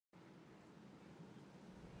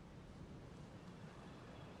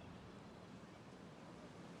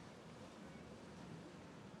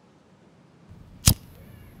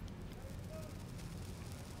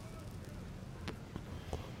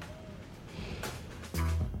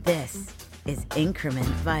This is Increment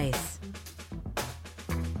Vice.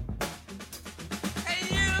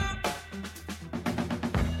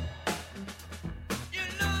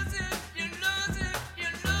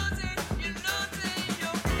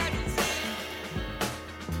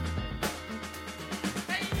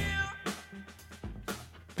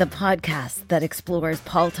 The podcast that explores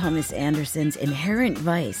Paul Thomas Anderson's inherent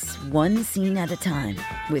vice, one scene at a time,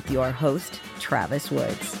 with your host, Travis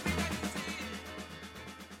Woods.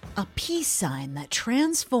 A peace sign that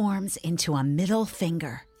transforms into a middle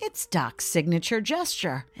finger. It's Doc's signature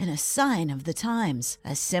gesture and a sign of the times,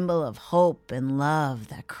 a symbol of hope and love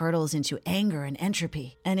that curdles into anger and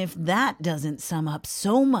entropy. And if that doesn't sum up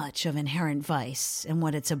so much of inherent vice and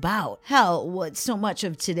what it's about, hell, what so much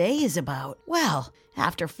of today is about, well,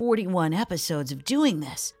 after 41 episodes of doing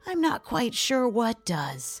this, I'm not quite sure what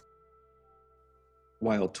does.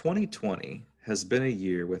 While 2020 has been a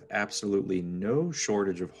year with absolutely no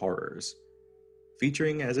shortage of horrors,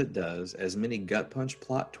 featuring as it does as many gut-punch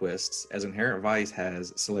plot twists as Inherent Vice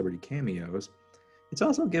has celebrity cameos, it's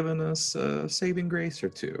also given us a saving grace or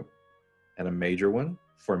two. And a major one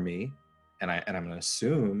for me, and I'm going to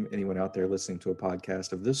assume anyone out there listening to a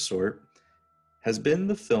podcast of this sort, has been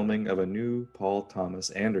the filming of a new Paul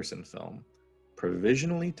Thomas Anderson film,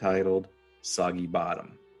 provisionally titled Soggy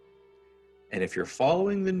Bottom. And if you're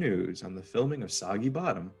following the news on the filming of Soggy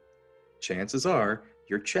Bottom, chances are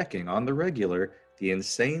you're checking on the regular the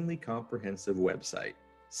insanely comprehensive website,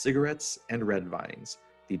 Cigarettes and Red Vines,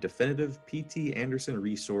 the definitive P.T. Anderson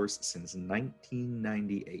resource since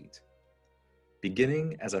 1998.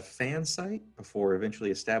 Beginning as a fan site before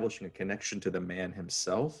eventually establishing a connection to the man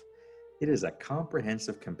himself, it is a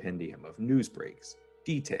comprehensive compendium of news breaks,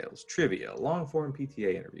 details, trivia, long-form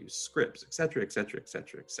PTA interviews, scripts, etc., etc.,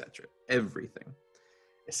 etc., etc., everything.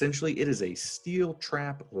 Essentially, it is a steel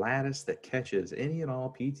trap lattice that catches any and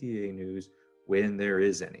all PTA news when there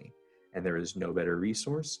is any, and there is no better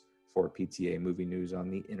resource for PTA movie news on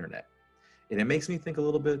the internet. And it makes me think a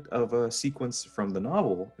little bit of a sequence from the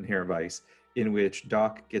novel Inherent Vice, in which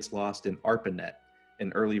Doc gets lost in ARPANET,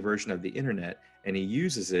 an early version of the internet, and he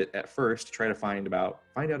uses it at first to try to find out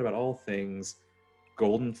about all things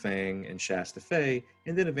Golden Fang and Shasta Fe,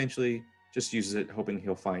 and then eventually just uses it hoping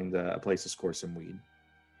he'll find a place to score some weed.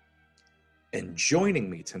 And joining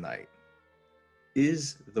me tonight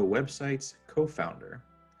is the website's co-founder,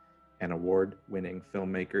 an award-winning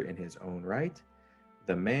filmmaker in his own right,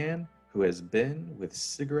 the man who has been with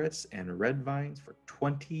Cigarettes and Red Vines for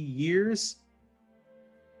 20 years,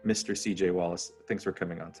 Mr. CJ Wallis. Thanks for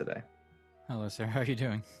coming on today. Hello, sir. How are you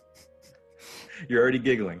doing? You're already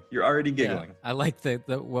giggling. Yeah, I like the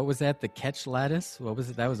what was that? The catch lattice? What was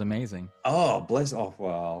it? That was amazing. Oh, bless. Oh,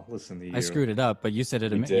 well, listen to you. I screwed it up, but you said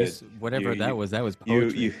it. Whatever that was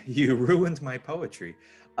poetry. You ruined my poetry.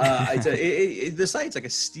 The site's like a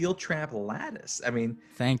steel trap lattice. I mean,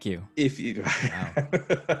 thank you. If you, wow.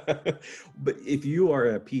 But if you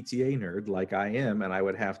are a PTA nerd like I am, and I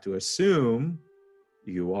would have to assume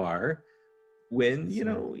you are, when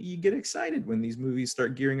you get excited when these movies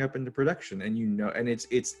start gearing up into production, and and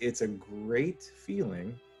it's a great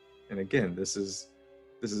feeling. And again, this is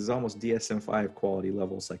almost DSM-5 quality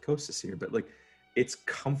level psychosis here, but like, it's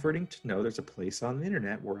comforting to know there's a place on the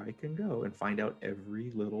internet where I can go and find out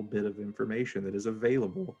every little bit of information that is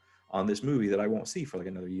available on this movie that I won't see for like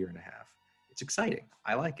another year and a half. It's exciting.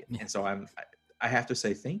 I like it. And so I have to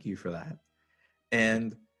say thank you for that.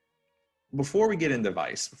 And before we get into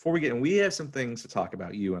Vice, we have some things to talk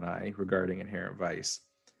about, you and I, regarding Inherent Vice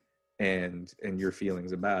and your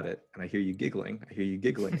feelings about it. And I hear you giggling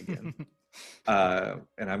again. And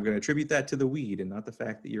I'm going to attribute that to the weed and not the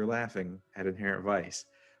fact that you're laughing at Inherent Vice.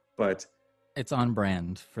 But it's on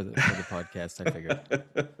brand for the podcast, I figured.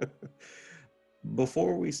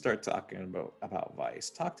 Before we start talking about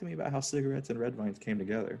Vice, talk to me about how Cigarettes and Red Vines came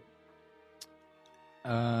together.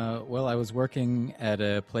 Well, I was working at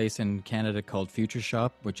a place in Canada called Future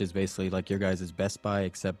Shop, which is basically like your guys' Best Buy,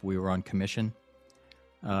 except we were on commission.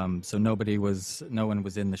 So no one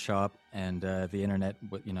was in the shop, and the internet,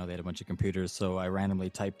 they had a bunch of computers. So I randomly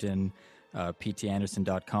typed in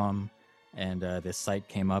ptanderson.com, and this site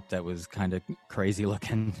came up that was kind of crazy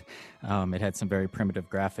looking. It had some very primitive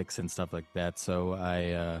graphics and stuff like that. So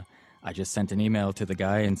I just sent an email to the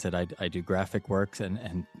guy and said, I do graphic work,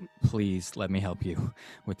 and please let me help you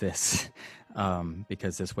with this,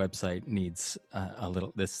 because this website needs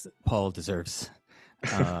Paul deserves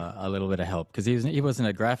a little bit of help, because he wasn't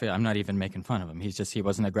a graphic. I'm not even making fun of him. He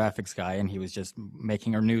wasn't a graphics guy, and he was just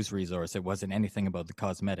making a news resource. It wasn't anything about the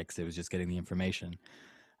cosmetics. It was just getting the information.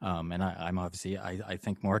 And I'm obviously, I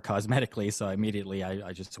think more cosmetically, so immediately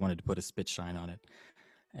I just wanted to put a spit shine on it.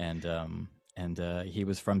 and he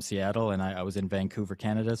was from Seattle, and I was in Vancouver,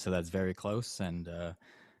 Canada, so that's very close. And the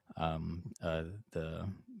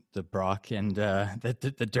Brock and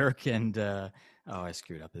the Dirk and I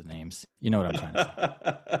screwed up his names. You know what I'm trying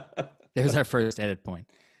to say. There's our first edit point.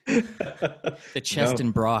 The chest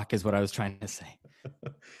and Brock is what I was trying to say.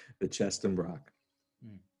 The chest and Brock.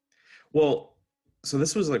 Well, so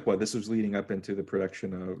this was like what? This was leading up into the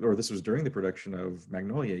production of, or this was during the production of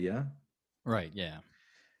Magnolia, yeah? Right, yeah.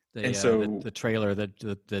 And so the trailer,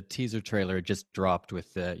 the teaser trailer just dropped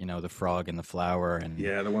with the frog and the flower, and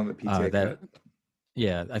yeah, the one that PTA cut.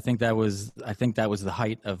 Yeah, I think that was the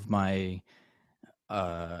height of my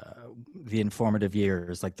the informative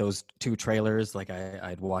years. Like those two trailers, like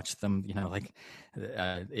I'd watched them, like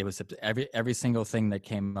it was every single thing that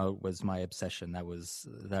came out was my obsession. That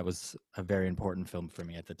was a very important film for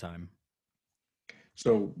me at the time.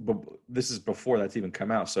 So this is before that's even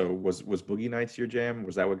come out. So was Boogie Nights your jam?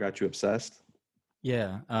 Was that what got you obsessed?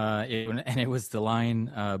 Yeah, and it was the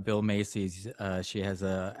line, Bill Macy's, she has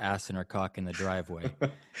a ass in her cock in the driveway.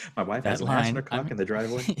 My wife has an ass in her cock in the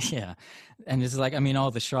driveway? Yeah, and it's like, I mean,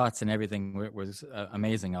 all the shots and everything was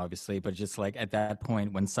amazing, obviously, but just like at that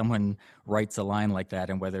point, when someone writes a line like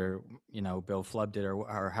that, and whether, Bill flubbed it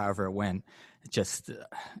or however it went, just,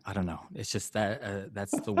 I don't know, it's just that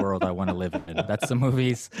that's the world I want to live in. That's the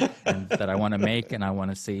movies that I want to make and I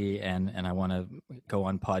want to see and I want to go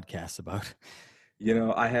on podcasts about.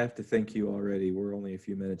 I have to thank you already. We're only a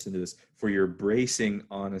few minutes into this for your bracing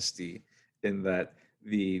honesty in that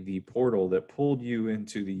the portal that pulled you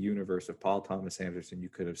into the universe of Paul Thomas Anderson. You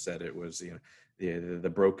could have said it was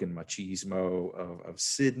the broken machismo of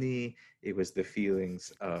Sydney. It was the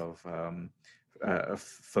feelings of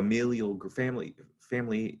familial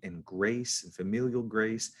family and grace and familial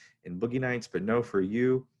grace in Boogie Nights. But no, for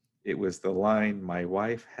you, it was the line, "My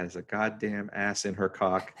wife has a goddamn ass in her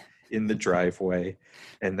cock in the driveway,"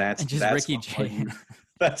 and that's Ricky J.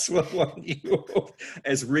 That's what won you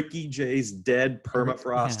as Ricky J's dead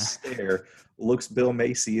permafrost stare looks Bill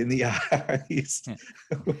Macy in the eyes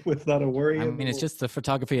without a worry. I mean, it's just the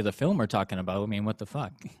photography of the film we're talking about. I mean, what the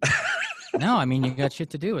fuck? No, I mean, you got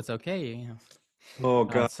shit to do. It's okay. Oh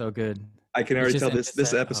God, it's so good. I can already tell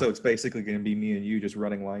this episode's basically going to be me and you just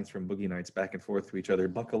running lines from Boogie Nights back and forth to each other.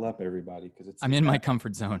 Buckle up, everybody, because I'm in my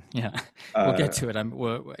comfort zone. Yeah, we'll get to it.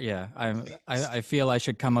 I feel I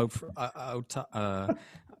should come out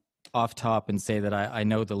off top and say that I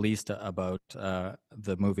know the least about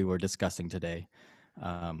the movie we're discussing today.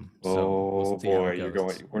 We'll boy,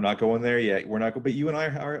 we're not going there yet. We're not. But you and I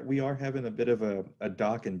are having a bit of a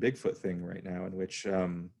Doc and Bigfoot thing right now, in which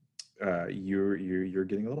you're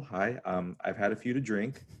getting a little high. I've had a few to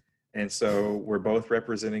drink, and so we're both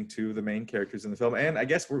representing two of the main characters in the film. And I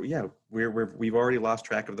guess we've already lost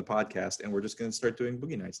track of the podcast, and we're just going to start doing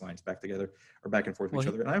Boogie Nights lines back together or back and forth with each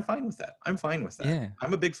other. And I'm fine with that. Yeah,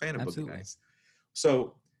 I'm a big fan of Boogie Nights.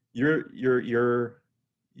 So you're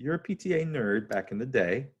a PTA nerd back in the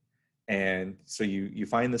day, and so you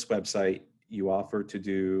find this website. You offer to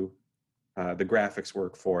do the graphics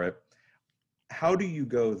work for it. How do you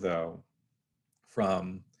go, though,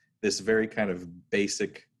 from this very kind of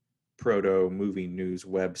basic proto movie news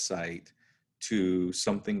website to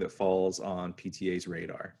something that falls on PTA's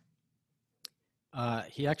radar?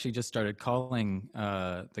 He actually just started calling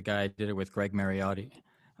the guy I did it with, Greg Mariotti,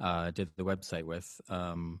 did the website with.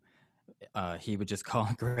 He would just call.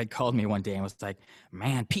 Greg called me one day and was like,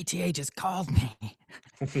 "Man, PTA just called me."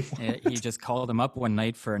 He just called him up one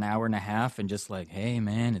night for an hour and a half and just like, "Hey,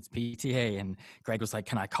 man, it's PTA." And Greg was like,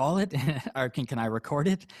 "Can I call it? Or can I record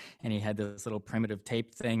it?" And he had this little primitive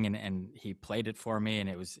tape thing, and he played it for me, and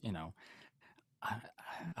it was, I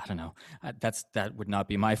don't know. That would not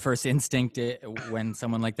be my first instinct when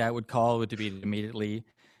someone like that would call, would be immediately.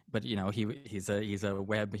 But he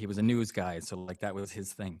was a news guy, so like that was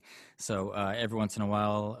his thing. So every once in a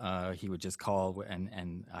while, he would just call,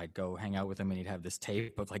 and I'd go hang out with him, and he'd have this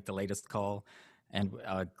tape of like the latest call. And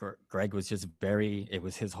Greg was just it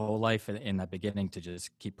was his whole life in that beginning to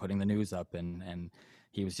just keep putting the news up, and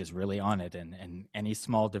he was just really on it. And any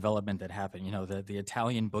small development that happened, the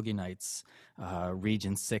Italian Boogie Nights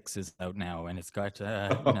Region 6 is out now, and it's got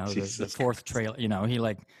the fourth trailer.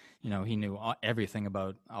 He knew everything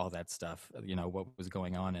about all that stuff. What was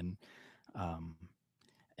going on, and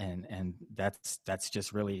that's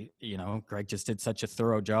just really, Greg just did such a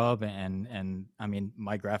thorough job. And I mean,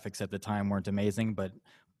 my graphics at the time weren't amazing, but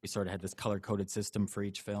we sort of had this color-coded system for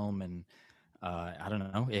each film, and I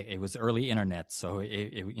don't know. It was early internet, so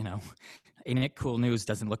Ain't It Cool News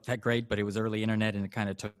doesn't look that great, but it was early internet, and it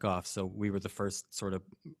kind of took off. So we were the first sort of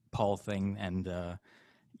Paul thing, and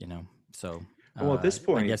so. Well, at this I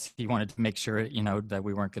point, guess he wanted to make sure, that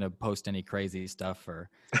we weren't going to post any crazy stuff, or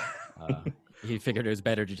he figured it was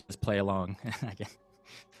better to just play along. I guess.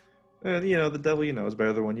 the devil you know is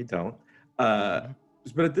better than one you don't. Uh, Mhm.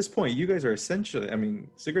 but at this point, you guys are essentially, I mean,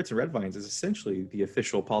 Cigarettes and Red Vines is essentially the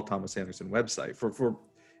official Paul Thomas Anderson website for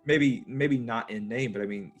maybe not in name, but I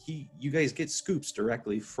mean, you guys get scoops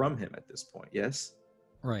directly from him at this point, yes?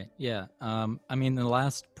 Right. Yeah. I mean, the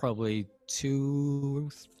last probably two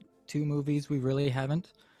movies we really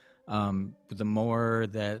haven't. The more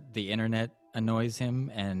that the internet annoys him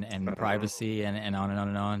and privacy and on and on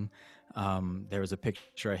and on. There was a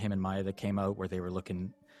picture of him and Maya that came out where they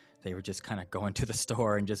were just kind of going to the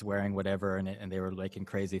store and just wearing whatever, and they were making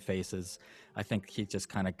crazy faces. I think he just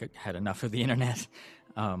kind of had enough of the internet.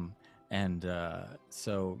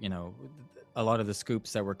 So, a lot of the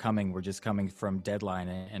scoops that were coming were just coming from Deadline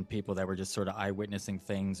and people that were just sort of eyewitnessing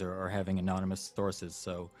things or having anonymous sources.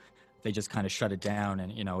 So they just kind of shut it down.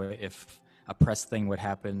 And, if a press thing would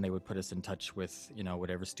happen, they would put us in touch with,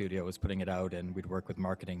 whatever studio was putting it out, and we'd work with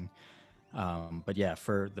marketing. But yeah,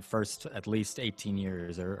 for the first at least 18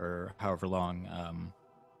 years or however long,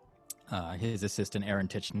 his assistant, Aaron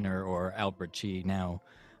Titchener, or Albert Chi now,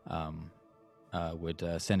 would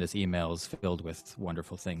send us emails filled with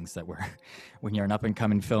wonderful things that were, when you're an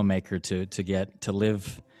up-and-coming filmmaker, to get to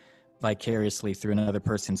live vicariously through another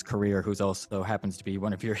person's career who's also happens to be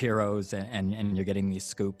one of your heroes, and you're getting these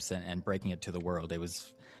scoops and breaking it to the world. It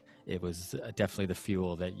was definitely the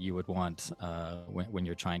fuel that you would want when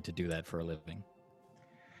you're trying to do that for a living.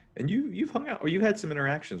 And you've hung out, or you had some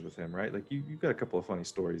interactions with him, right? Like you've got a couple of funny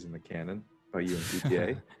stories in the canon about you and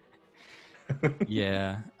CTA.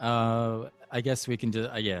 Yeah. I guess we can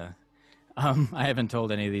just, yeah. I haven't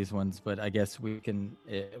told any of these ones, but I guess we can,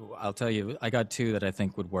 I'll tell you, I got two that I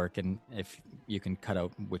think would work, and if you can cut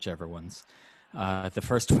out whichever ones. The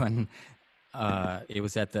first one, it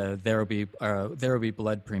was at the There Will Be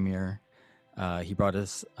Blood premiere. He brought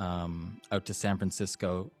us out to San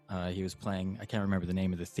Francisco. He was playing, I can't remember the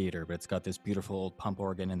name of the theater, but it's got this beautiful old pump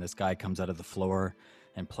organ, and this guy comes out of the floor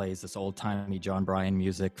and plays this old-timey John Bryan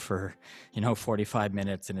music for 45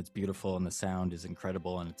 minutes, and it's beautiful, and the sound is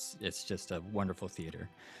incredible, and it's just a wonderful theater.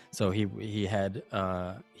 So he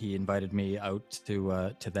invited me out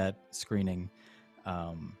to that screening,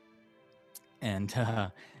 and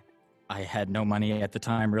I had no money at the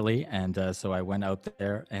time, really, and so I went out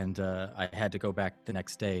there, and I had to go back the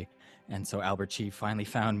next day. And so Albert Chi finally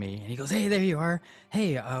found me, and he goes, "Hey, there you are.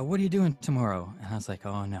 Hey, what are you doing tomorrow?" And I was like,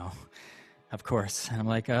 "Oh, no, of course." And I'm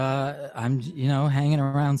like, "I'm, hanging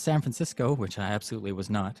around San Francisco," which I absolutely was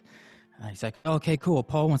not. He's like, "Okay, cool.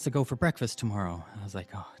 Paul wants to go for breakfast tomorrow." I was like,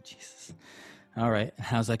 "Oh, Jesus. All right." And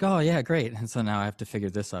I was like, "Oh, yeah, great." And so now I have to figure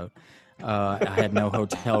this out. I had no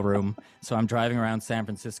hotel room, so I'm driving around San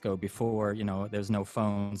Francisco before, there's no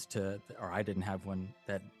phones or I didn't have one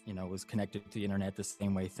that, was connected to the internet the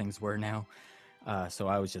same way things were now. So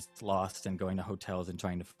I was just lost and going to hotels and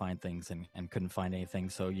trying to find things and couldn't find anything.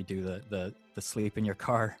 So you do the sleep in your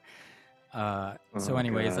car. So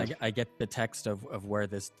anyways, I get the text of where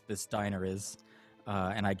this diner is,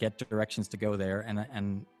 and I get directions to go there.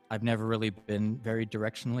 And I've never really been very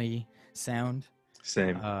directionally sound.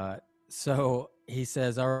 Same. So he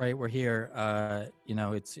says, "All right, we're here.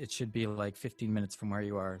 It should be like 15 minutes from where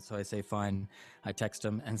you are." So I say, "Fine." I text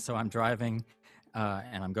him, and so I'm driving,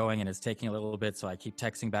 and I'm going, and it's taking a little bit. So I keep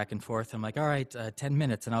texting back and forth. I'm like, "All right, 10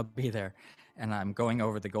 minutes, and I'll be there." And I'm going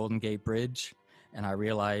over the Golden Gate Bridge, and I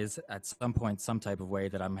realize at some point, some type of way,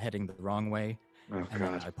 that I'm heading the wrong way. Oh, and God.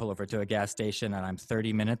 then I pull over to a gas station, and I'm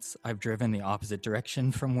 30 minutes. I've driven the opposite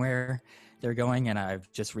direction from where they're going, and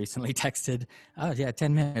I've just recently texted, "Oh, yeah,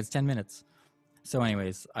 10 minutes. So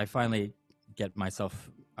anyways, I finally get myself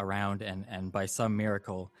around, and by some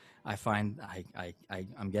miracle, I find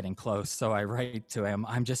I'm getting close. So I write to him,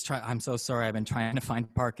 I'm so sorry, I've been trying to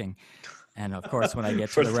find parking." And of course, when I get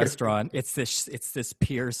to the restaurant, it's this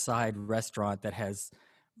pier side restaurant that has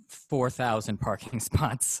 4,000 parking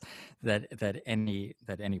spots that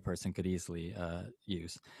any person could easily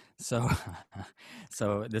use. So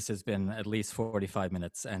this has been at least 45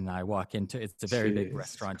 minutes, and I walk into, it's a very big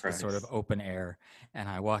restaurant, it's sort of open air, and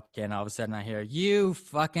I walk in, all of a sudden I hear, "You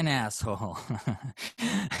fucking asshole."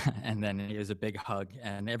 And then it was a big hug,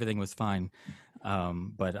 and everything was fine.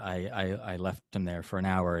 But I left him there for an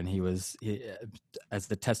hour, and he as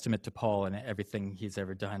the testament to Paul and everything he's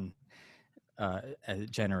ever done,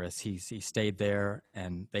 generous. He stayed there,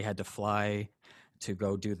 and they had to fly to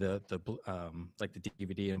go do the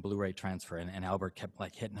DVD and Blu-ray transfer, and Albert kept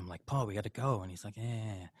like hitting him like, "Paul, we got to go," and he's like,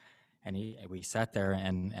 "Yeah." And we sat there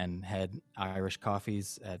and had Irish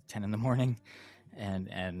coffees at 10 in the morning,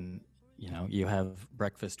 and you have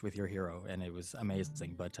breakfast with your hero, and it was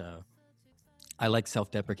amazing. But I like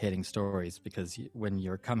self-deprecating stories because when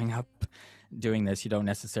you're coming up doing this, you don't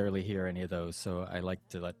necessarily hear any of those. So I like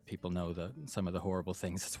to let people know some of the horrible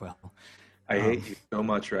things as well. I hate you so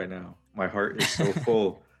much right now. My heart is so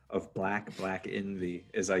full of black envy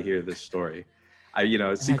as I hear this story.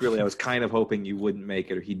 Secretly, I was kind of hoping you wouldn't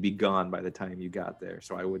make it, or he'd be gone by the time you got there,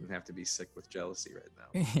 so I wouldn't have to be sick with jealousy right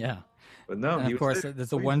now. Yeah. But no, and of course, there's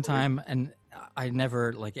the one time, and I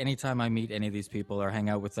never, like, anytime I meet any of these people or hang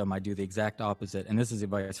out with them, I do the exact opposite. And this is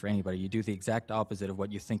advice for anybody. You do the exact opposite of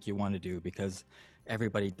what you think you want to do, because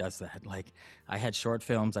everybody does that. Like, I had short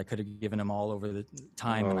films, I could have given them all over the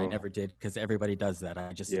time, and I never did, because everybody does that.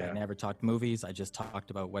 I never talked movies. I just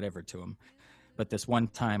talked about whatever to them. But this one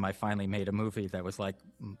time, I finally made a movie that was like,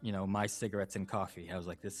 my cigarettes and coffee. I was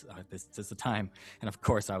like, this is the time. And of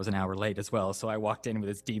course, I was an hour late as well. So I walked in with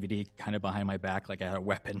this DVD kind of behind my back, like I had a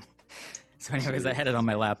weapon. So anyways, I had it on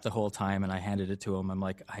my lap the whole time, and I handed it to him. I'm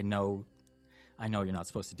like, I know you're not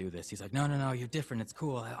supposed to do this. He's like, no, you're different. It's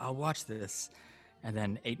cool. I'll watch this. And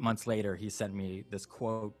then 8 months later, he sent me this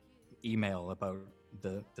quote email about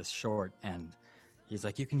the short, and he's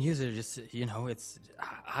like, you can use it. Just, it's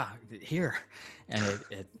here. And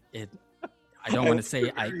it I don't want to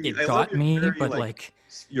say it got me, but like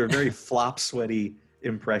your very flop sweaty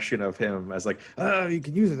impression of him as like, oh, you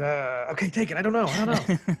can use it. Okay, take it. I don't know.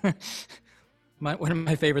 One of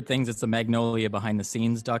my favorite things is the Magnolia behind the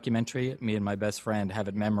scenes documentary. Me and my best friend have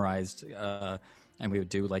it memorized, and we would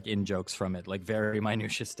do like in jokes from it, like very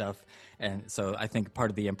minutiae stuff. And so I think part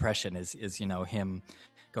of the impression is him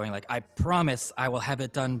going like, I promise I will have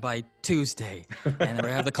it done by Tuesday. And then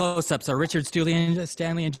we have the close-ups of Richard,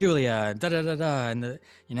 Stanley, and Julia, da-da-da-da. And,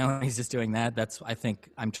 he's just doing that. I think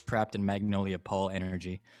I'm trapped in Magnolia Paul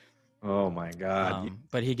energy. Oh, my God.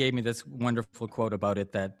 But he gave me this wonderful quote about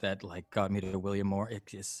it that like got me to William Moore.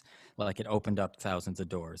 It is like it opened up thousands of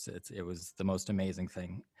doors. It was the most amazing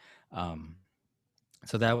thing.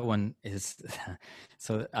 So that one is,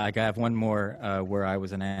 so I have one more where I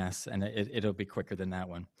was an ass, and it'll be quicker than that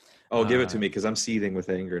one. Oh, give it to me, because I'm seething with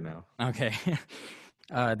anger now. Okay.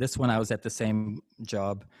 This one I was at the same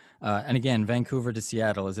job. And again, Vancouver to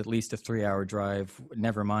Seattle is at least a 3-hour drive,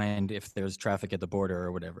 never mind if there's traffic at the border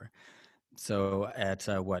or whatever. So at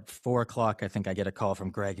 4 o'clock, I think I get a call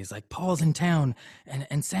from Greg. He's like, Paul's in town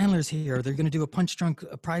and Sandler's here. They're going to do a Punch Drunk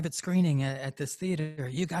private screening at this theater.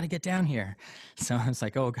 You got to get down here. So I was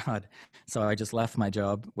like, oh, God. So I just left my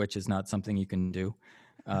job, which is not something you can do,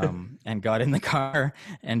 and got in the car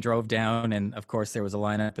and drove down. And, of course, there was a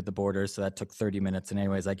lineup at the border, so that took 30 minutes. And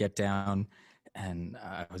anyways, I get down, and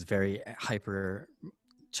I was very hyper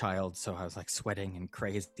child, so I was like sweating and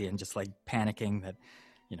crazy and just like panicking that –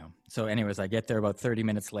 so anyways, I get there about 30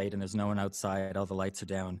 minutes late, and there's no one outside. All the lights are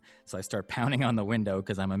down. So I start pounding on the window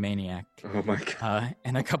because I'm a maniac. Oh, my God.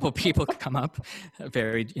 And a couple people come up,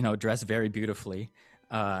 very, dressed very beautifully.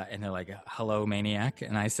 And they're like, hello, maniac.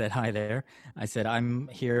 And I said, hi there. I said, I'm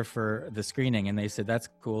here for the screening. And they said, that's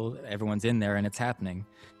cool. Everyone's in there and it's happening.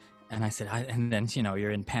 And I said, and then,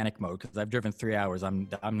 you're in panic mode because I've driven 3 hours. I'm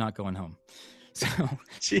not going home. So,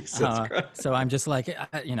 Jesus Christ. So I'm just like,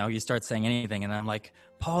 you start saying anything, and I'm like,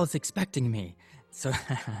 Paul's expecting me. So,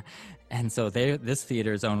 and so this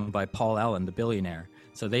theater is owned by Paul Allen, the billionaire.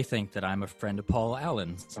 So they think that I'm a friend of Paul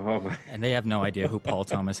Allen's. Oh my. And they have no idea who Paul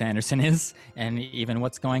Thomas Anderson is, and even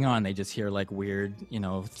what's going on. They just hear like weird,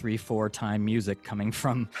 3-4 time music coming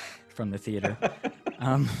from the theater.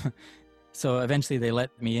 So eventually they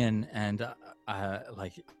let me in, and I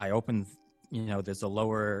opened. There's a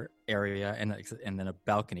lower area and then a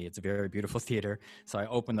balcony. It's a very beautiful theater. So I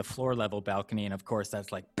open the floor level balcony, and of course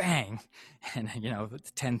that's like bang, and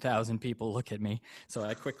 10,000 people look at me. So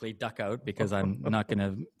I quickly duck out because I'm not going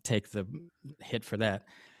to take the hit for that.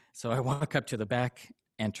 So I walk up to the back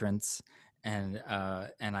entrance, and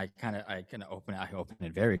I kind of open it. I open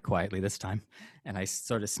it very quietly this time, and I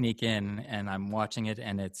sort of sneak in, and I'm watching it,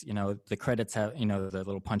 and it's the credits have the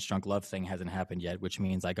little Punch Drunk Love thing hasn't happened yet, which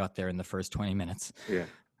means I got there in the first 20 minutes. Yeah.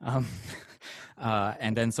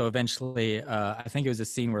 And then so eventually, I think it was a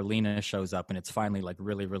scene where Lena shows up, and it's finally like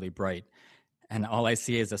really, really bright, and all I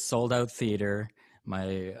see is a sold out theater.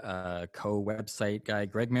 My co-website guy,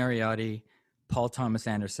 Greg Mariotti, Paul Thomas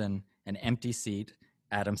Anderson, an empty seat,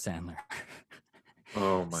 Adam Sandler.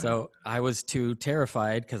 Oh my. So I was too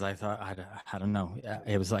terrified because I thought, I don't know.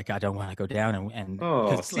 It was like, I don't want to go down and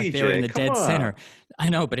CJ, like they were in the dead on. center. I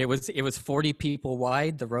know, but it was 40 people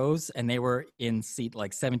wide, the rows, and they were in seat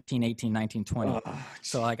like 17, 18, 19, 20. Oh,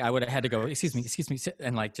 so like I would have had to go, excuse me,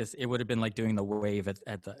 and like just it would have been like doing the wave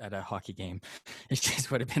at a hockey game. It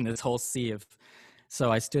just would have been this whole sea of. So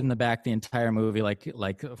I stood in the back the entire movie, like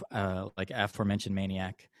aforementioned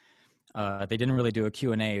Maniac. They didn't really do a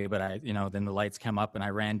Q&A, but then the lights came up and I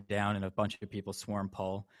ran down and a bunch of people swarmed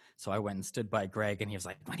Paul. So I went and stood by Greg and he was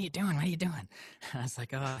like, "What are you doing? What are you doing?" And I was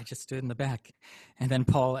like, "Oh, I just stood in the back." And then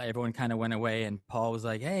everyone kind of went away and Paul was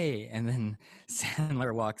like, "Hey." And then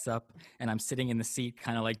Sandler walks up and I'm sitting in the seat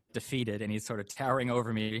kind of like defeated and he's sort of towering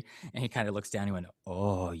over me and he kind of looks down and he went,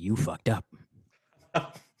 "Oh, you fucked up."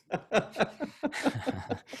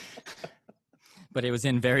 But it was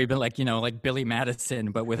in very, like Billy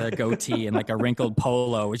Madison, but with a goatee and like a wrinkled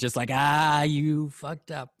polo. It was just like, you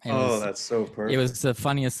fucked up. That's so perfect. It was the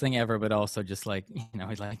funniest thing ever, but also just like,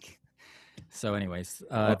 like. So, anyways,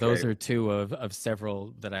 Okay. those are two of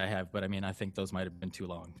several that I have. But I mean, I think those might have been too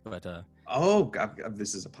long. But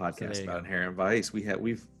this is a podcast So about Inherent Vice.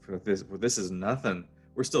 This is nothing.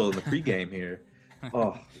 We're still in the pregame here.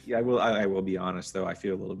 Oh yeah, I will be honest though. I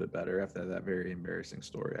feel a little bit better after that very embarrassing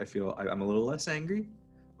story. I feel I'm a little less angry,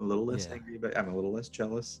 but I'm a little less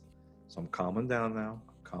jealous. So I'm calming down now.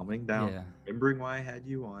 I'm calming down. Yeah. Remembering why I had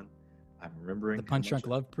you on. I'm remembering the Punch Drunk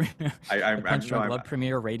Love premiere. Love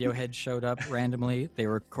premiere. Radiohead showed up randomly. They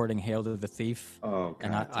were recording "Hail to the Thief." Oh, God.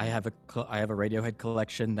 And I have a Radiohead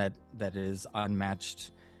collection that is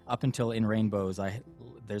unmatched. Up until In Rainbows,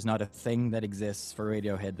 there's not a thing that exists for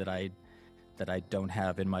Radiohead that I don't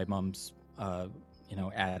have in my mom's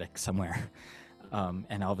attic somewhere.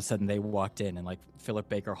 And all of a sudden they walked in and like Philip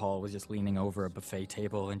Baker Hall was just leaning over a buffet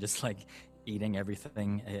table and just like eating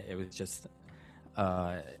everything. It was just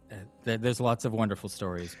there's lots of wonderful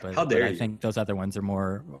stories, but I think those other ones are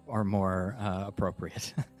more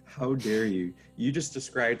appropriate. How dare you? You just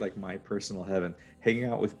described like my personal heaven. Hanging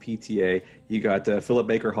out with PTA. You got Philip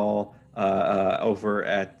Baker Hall over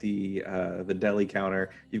at the deli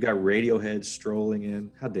counter. You've got Radiohead strolling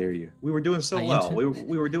in. How dare you? We were doing so well.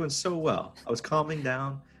 We were doing so well. I was calming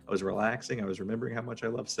down. I was relaxing. I was remembering how much I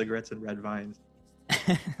love cigarettes and red vines.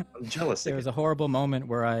 I'm jealous. There was a horrible moment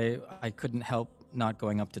where I couldn't help not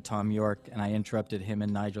going up to Tom York, and I interrupted him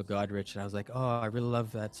and Nigel Godrich, and I was like, "Oh, I really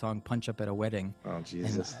love that song Punch Up at a Wedding." Oh,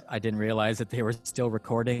 Jesus. And I didn't realize that they were still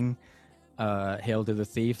recording Hail to the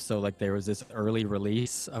Thief, so like there was this early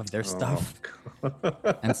release of their stuff.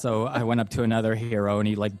 And so I went up to another hero and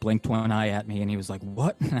he like blinked one eye at me and he was like,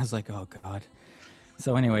 "What?" And I was like, "Oh God."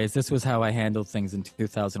 So anyways, this was how I handled things in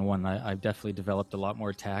 2001. I definitely developed a lot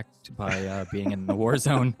more tact by being in the war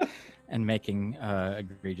zone and making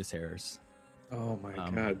egregious errors. Oh my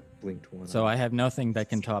God, blinked one. So I have nothing that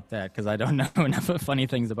can top that because I don't know enough of funny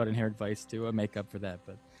things about Inherent Vice to make up for that.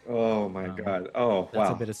 But oh my God, wow,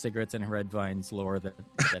 that's a bit of cigarettes and red vines lore that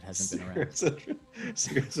hasn't been around.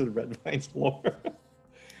 Cigarettes and red vines lore.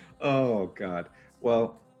 Oh God,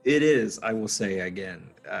 well it is. I will say again,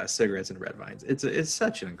 cigarettes and red vines. It's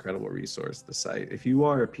such an incredible resource. The site. If you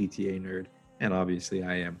are a PTA nerd, and obviously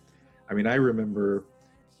I am. I mean, I remember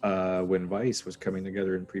when Vice was coming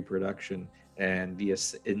together in pre-production. And the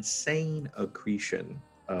insane accretion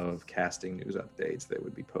of casting news updates that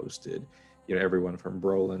would be posted, everyone from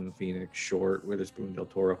Brolin, Phoenix, Short, Witherspoon, Del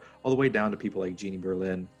Toro, all the way down to people like Jeannie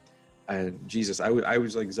Berlin. And Jesus, I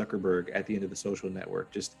was like Zuckerberg at the end of the social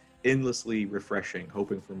network, just endlessly refreshing,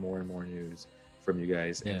 hoping for more and more news from you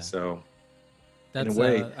guys. Yeah. And so, that's in a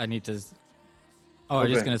way, I need to. I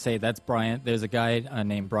was just going to say that's Brian. There's a guy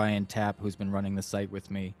named Brian Tapp who's been running the site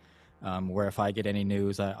with me. Where if I get any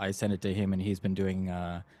news, I send it to him, and he's been doing.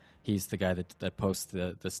 He's the guy that posts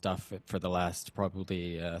the stuff for the last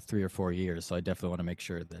probably 3 or 4 years. So I definitely want to make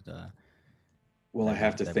sure that. Well, I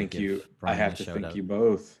have to thank you. I have to thank you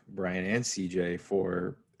both, Brian and CJ,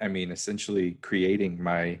 for essentially creating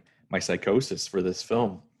my psychosis for this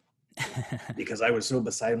film, because I was so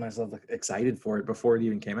beside myself, excited for it before it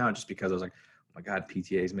even came out, just because I was like, oh my God,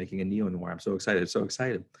 PTA is making a neo-noir. I'm so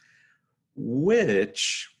excited.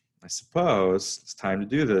 Which. I suppose it's time to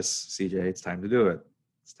do this, CJ. It's time to do it.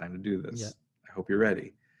 It's time to do this. Yep. I hope you're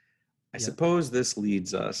ready. I suppose this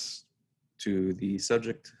leads us to the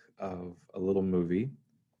subject of a little movie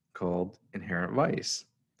called Inherent Vice.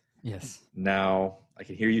 Yes. Now, I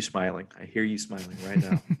can hear you smiling. I hear you smiling right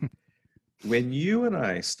now. When you and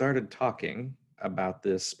I started talking about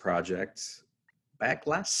this project back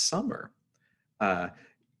last summer,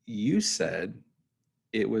 you said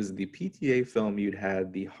it was the PTA film you'd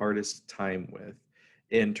had the hardest time with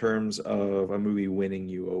in terms of a movie winning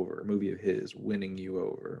you over, a movie of his winning you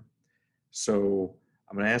over. So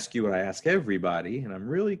I'm going to ask you what I ask everybody, and I'm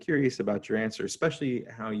really curious about your answer, especially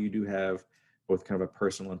how you do have both kind of a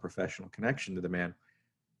personal and professional connection to the man.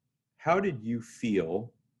 How did you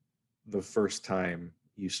feel the first time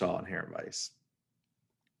you saw Inherent Vice?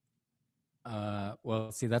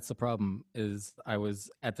 Well, see, that's the problem. Is I was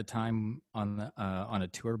at the time on a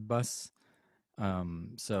tour bus.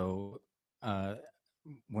 So uh,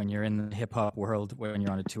 when you're in the hip hop world, when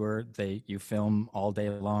you're on a tour, you film all day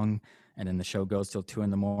long, and then the show goes till 2 in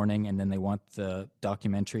the morning, and then they want the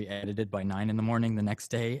documentary edited by 9 in the morning the next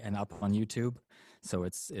day and up on YouTube. So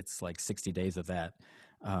it's like 60 days of that.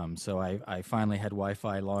 So I finally had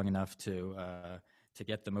Wi-Fi long enough to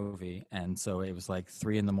get the movie, and so it was like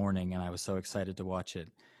 3 in the morning, and I was so excited to watch it.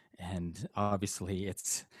 And obviously,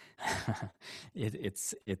 it's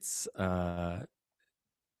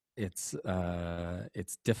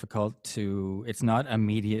difficult to. It's not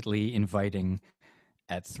immediately inviting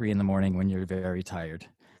at 3 in the morning when you're very tired.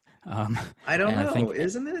 Um, I don't and I know, think,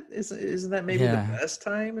 isn't it? Isn't that maybe the yeah, best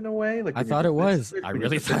time in a way? Like I when your thought it was. defenses I when your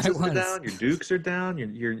really thought it defenses are was. down, your dukes are down,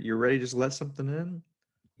 you're ready to just let something in.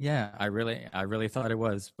 Yeah, I really thought it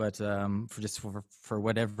was, but for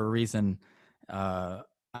whatever reason, I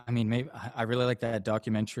mean, maybe I really like that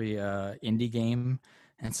documentary, Indie Game,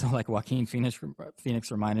 and so like Joaquin Phoenix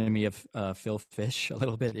reminded me of Phil Fish a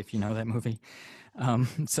little bit, if you know that movie.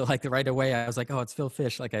 So like right away, I was like, oh, it's Phil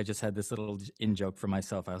Fish. Like I just had this little in joke for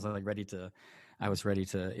myself. I was ready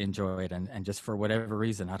to enjoy it, and just for whatever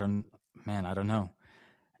reason, I don't know,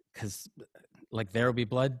 because like There Will Be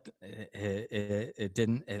Blood, it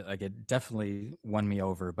didn't like it definitely won me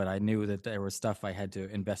over, but I knew that there was stuff I had to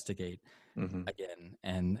investigate Hmm. again,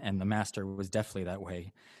 and The Master was definitely that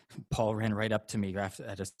way. Paul ran right up to me after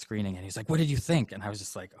at a screening, and he's like, "What did you think?" And I was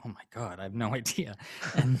just like, "Oh my god, I have no idea."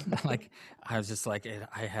 And like I was just like,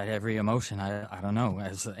 I had every emotion. I don't know.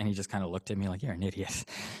 And he just kind of looked at me like, "You're an idiot."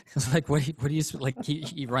 It's like, what do you like?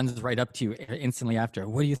 He runs right up to you instantly after.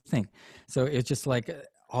 What do you think? So it's just like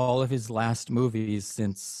all of his last movies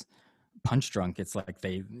since Punch Drunk. It's like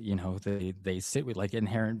they sit with like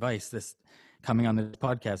Inherent Vice. This coming on this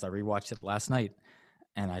podcast, I rewatched it last night,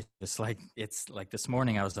 and I just like it's like this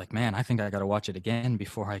morning. I was like, man, I think I got to watch it again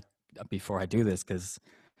before I do this, because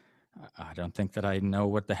I don't think that I know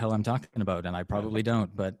what the hell I'm talking about, and I probably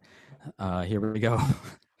don't. But here we go.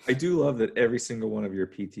 I do love that every single one of your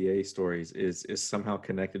PTA stories is somehow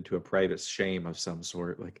connected to a private shame of some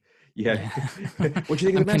sort. Like, yeah, Yeah, what you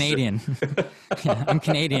think I'm of the master? Canadian. Yeah, I'm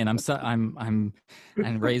Canadian. I'm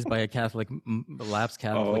raised by a lapsed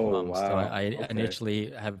Catholic Oh mom. So wow. I Okay.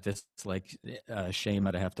 initially have this like shame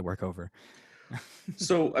that I have to work over.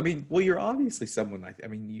 So I mean, well, you're obviously someone. I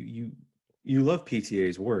mean, you love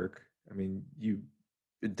PTA's work. I mean, you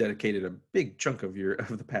dedicated a big chunk of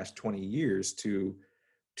the past 20 years to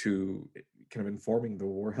kind of informing the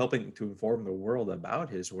war, helping to inform the world about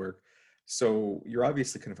his work. So you're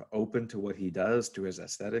obviously kind of open to what he does, to his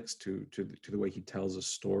aesthetics, to the way he tells a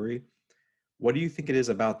story. What do you think it is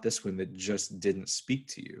about this one that just didn't speak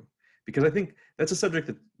to you? Because I think that's a subject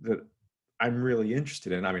that I'm really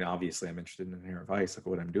interested in. I mean, obviously, I'm interested in Inherent Vice, like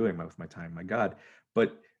what I'm doing with my time, my God.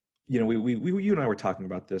 But you and I were talking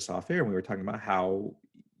about this off air, and we were talking about how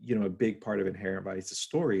a big part of Inherent Vice's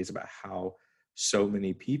story is about how so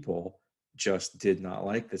many people just did not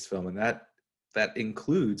like this film, and that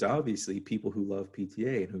includes obviously people who love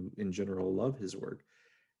PTA and who in general love his work.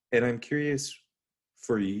 And I'm curious,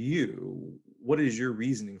 for you, what is your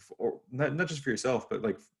reasoning for, or not just for yourself, but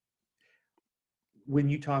like when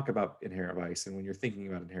you talk about Inherent Vice and when you're thinking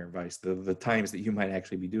about Inherent Vice, the times that you might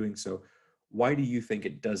actually be doing so, why do you think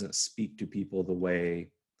it doesn't speak to people the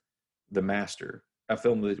way The Master, a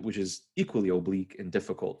film which is equally oblique and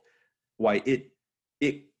difficult, why it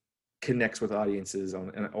connects with audiences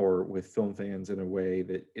or with film fans in a way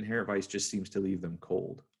that Inherent Vice just seems to leave them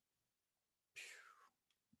cold?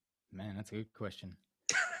 Man, that's a good question.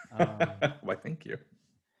 Um, Why, thank you.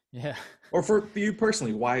 yeah. Or for you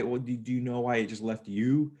personally, why? Do you know why it just left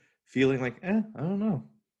you feeling like, I don't know?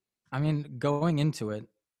 I mean, going into it,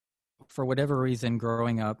 for whatever reason,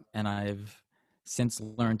 growing up, and I've since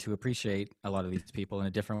learned to appreciate a lot of these people in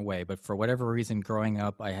a different way, but for whatever reason, growing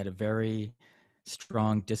up, I had a very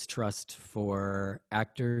strong distrust for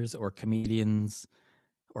actors or comedians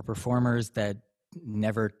or performers that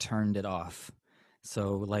never turned it off.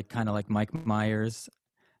 So, like, kind of like Mike Myers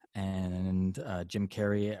and Jim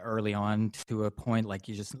Carrey early on, to a point, like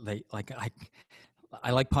you just like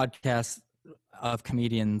I like podcasts of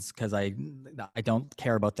comedians because I don't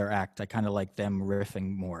care about their act. I kind of like them riffing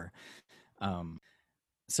more. Um,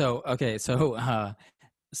 so okay,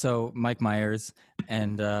 so Mike Myers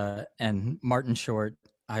and Martin Short.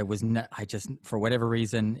 I just for whatever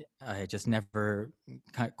reason I just never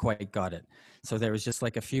quite got it. So there was just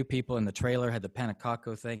like a few people in the trailer had the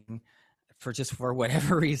Panacaco thing. For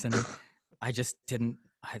whatever reason, I just didn't.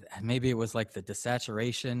 Maybe it was like the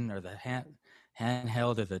desaturation or the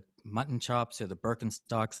handheld or the mutton chops or the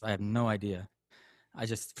Birkenstocks. I have no idea. I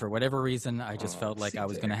just, for whatever reason, I just felt like I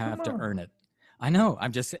was CJ, going to have to come on. earn it. I know.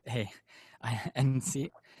 I'm just, hey,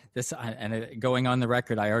 going on the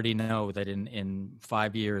record, I already know that in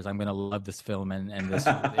 5 years I'm going to love this film, and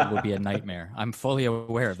it will be a nightmare. I'm fully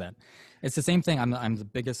aware of that. It's the same thing. I'm the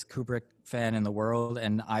biggest Kubrick fan in the world,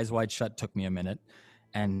 and Eyes Wide Shut took me a minute.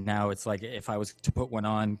 And now it's like, if I was to put one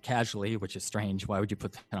on casually, which is strange, why would you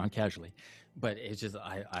put that on casually? But it's just,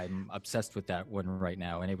 I'm obsessed with that one right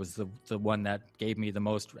now. And it was the one that gave me the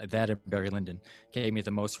most, that and Barry Lyndon, gave me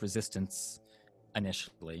the most resistance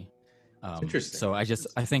initially. Interesting. So I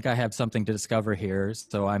think I have something to discover here.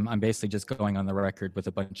 So I'm basically just going on the record with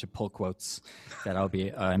a bunch of pull quotes that I'll be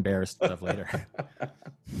embarrassed of later.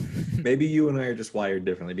 Maybe you and I are just wired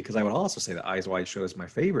differently, because I would also say that Eyes Wide Shut is my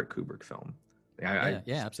favorite Kubrick film. Yeah,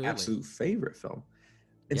 absolutely. Absolute favorite film.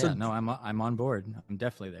 And yeah, no, I'm on board. I'm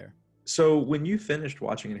definitely there. So when you finished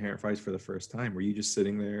watching Inherent Vice for the first time, were you just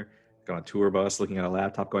sitting there on a tour bus looking at a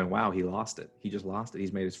laptop going, wow, he lost it. He just lost it.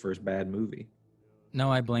 He's made his first bad movie.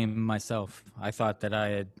 No, I blame myself. I thought that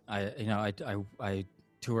I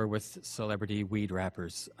tour with celebrity weed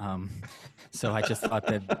rappers. So I just thought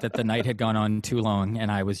that the night had gone on too long,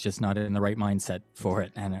 and I was just not in the right mindset for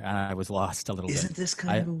it, and I was lost a little bit. Isn't this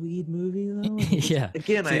kind of a weed movie, though? Yeah.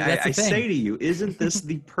 Again, See, I say to you, isn't that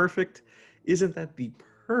the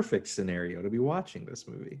perfect scenario to be watching this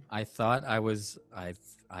movie? I thought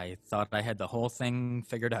I thought I had the whole thing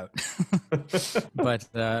figured out.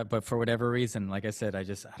 but for whatever reason, like I said, I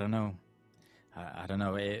don't know. I don't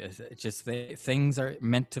know. It's just things are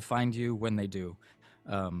meant to find you when they do.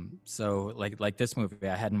 So like this movie,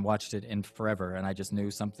 I hadn't watched it in forever, and I just knew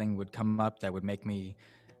something would come up that would make me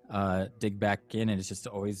dig back in, and it's just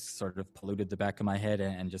always sort of polluted the back of my head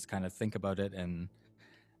and just kind of think about it. And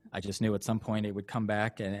I just knew at some point it would come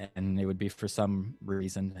back, and it would be for some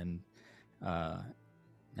reason,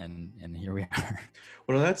 and here we are.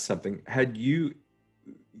 Well, that's something. Had you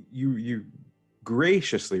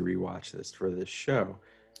graciously rewatched this for this show,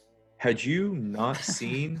 had you not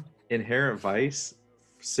seen Inherent Vice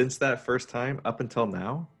since that first time up until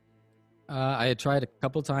now? I had tried a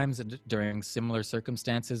couple times during similar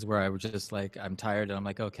circumstances where I was just like, I'm tired, and I'm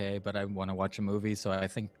like, okay, but I want to watch a movie, so I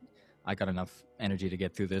think I got enough energy to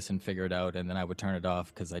get through this and figure it out, and then I would turn it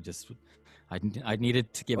off because I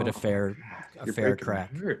needed to give it a fair crack.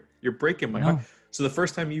 You're breaking my heart. So the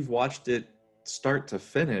first time you've watched it start to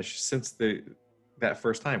finish since that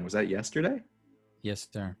first time, was that yesterday? Yes,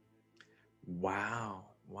 sir. Wow.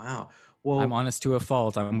 Well, I'm honest to a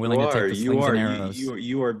fault. I'm willing to take the slings and arrows.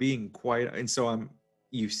 You are being quite, and so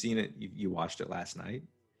you've seen it. You watched it last night.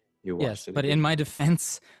 You watched it. But in my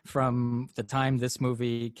defense, from the time this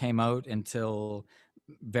movie came out until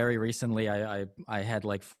very recently, I had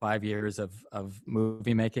like 5 years of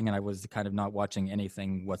movie making, and I was kind of not watching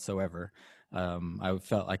anything whatsoever.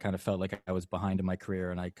 I kind of felt like I was behind in my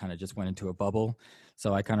career, and I kind of just went into a bubble.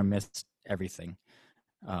 So I kind of missed everything.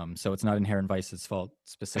 So it's not Inherent Vice's fault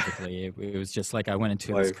specifically. It was just like I went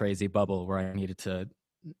into this crazy bubble where I needed to,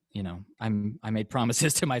 I made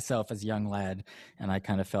promises to myself as a young lad, and I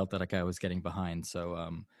kind of felt that like I was getting behind.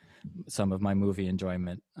 So some of my movie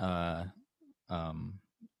enjoyment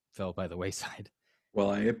fell by the wayside.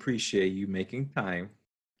 Well, I appreciate you making time.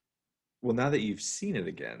 Well, now that you've seen it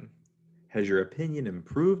again, has your opinion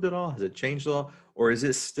improved at all? Has it changed at all? Or is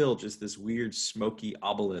it still just this weird smoky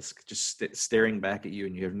obelisk just staring back at you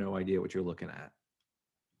and you have no idea what you're looking at?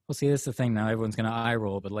 Well, see, that's the thing. Now everyone's going to eye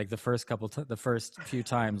roll, but like the first few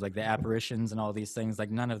times, like the apparitions and all these things,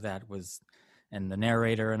 like none of that was, and the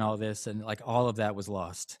narrator and all this, and like all of that was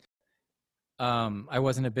lost. I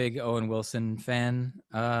wasn't a big Owen Wilson fan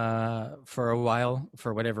for a while,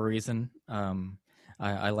 for whatever reason.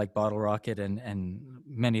 I like Bottle Rocket and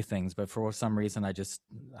many things, but for some reason I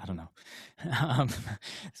don't know.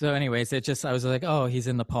 So anyways, I was like, oh, he's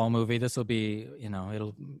in the Paul movie. This will be,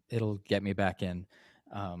 it'll get me back in.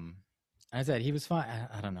 I said he was fine.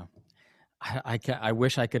 I don't know. I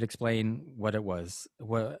wish I could explain what it was.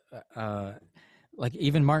 Like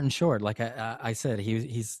even Martin Short, like I said,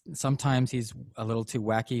 he's sometimes he's a little too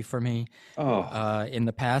wacky for me. In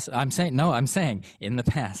the past, I'm saying in the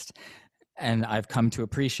past. And I've come to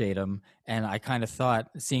appreciate him. And I kind of thought,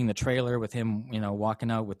 seeing the trailer with him, walking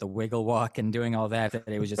out with the wiggle walk and doing all that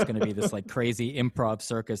it was just going to be this like crazy improv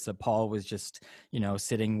circus that Paul was just,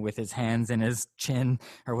 sitting with his hands in his chin,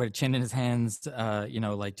 or with a chin in his hands,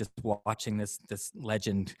 like just watching this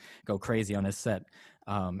legend go crazy on his set.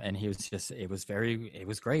 And he was just, it was great.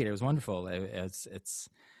 It was wonderful.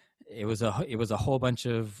 It was a whole bunch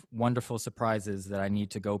of wonderful surprises that I need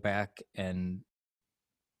to go back and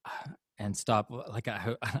stop. Like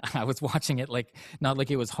I was watching it like not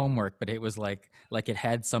like it was homework, but it was like it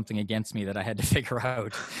had something against me that I had to figure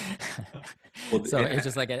out. Well, So it's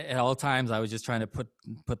just like at all times I was just trying to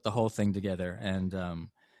put the whole thing together, and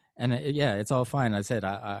yeah, it's all fine. I said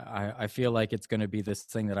I feel like it's going to be this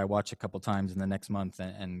thing that I watch a couple times in the next month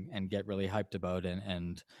and get really hyped about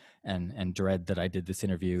and dread that I did this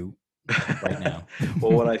interview right now.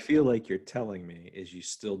 Well, what I feel like you're telling me is you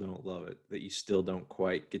still don't love it, that you still don't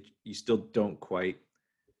quite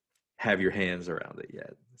have your hands around it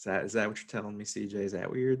yet. Is that what you're telling me, CJ? Is that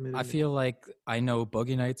what you're admitting? I feel like I know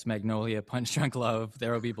Boogie Nights, Magnolia, Punch Drunk Love,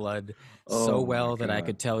 There Will Be Blood Oh so my well that I God.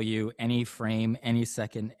 could tell you any frame, any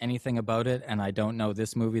second, anything about it, and I don't know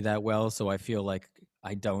this movie that well, so I feel like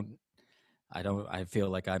I feel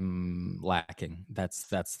like I'm lacking. That's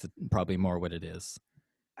probably more what it is.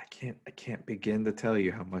 I can't begin to tell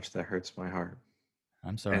you how much that hurts my heart.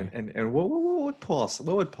 I'm sorry. And what would Paul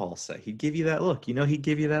say? He'd give you that look. He'd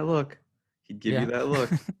give you that look. He'd give you that look.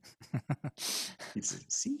 He'd say,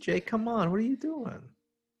 CJ, come on, what are you doing?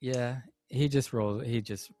 Yeah, he just roll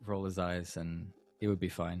his eyes and he would be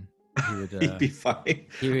fine. He would He'd be fine.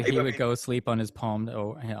 He would go sleep on his palm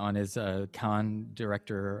on his Cannes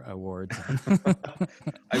Director Awards.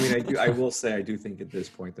 I mean, I will say I do think at this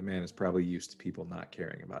point the man is probably used to people not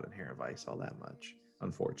caring about Inherent Vice all that much,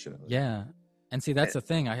 unfortunately. Yeah. And see, that's the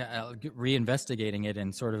thing. I reinvestigating it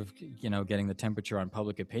and sort of, getting the temperature on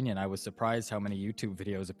public opinion. I was surprised how many YouTube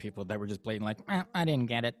videos of people that were just blatant like, I didn't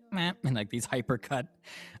get it, and like these hypercut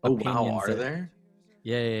opinions. Wow, are there?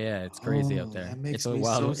 Yeah. It's crazy out there. That makes it's me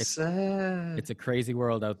so sad. It's a crazy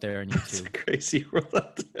world out there on YouTube. It's a crazy world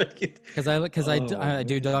out there. Because I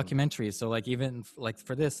do documentaries, so like even like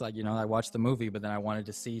for this, like I watched the movie, but then I wanted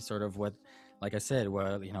to see sort of what. Like I said,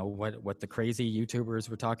 well, what the crazy YouTubers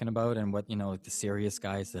were talking about, and what the serious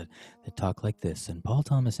guys that talk like this, and Paul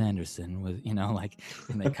Thomas Anderson was,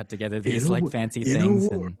 and they cut together these like fancy things,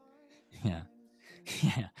 and yeah,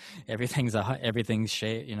 everything's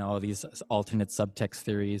shade, all these alternate subtext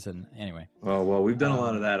theories, and anyway. Well, we've done a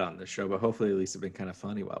lot of that on this show, but hopefully at least it's been kind of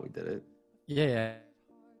funny while we did it. Yeah.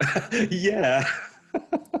 Yeah.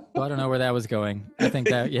 So I don't know where that was going. I think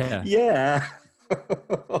that yeah.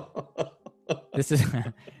 This is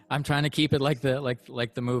I'm trying to keep it like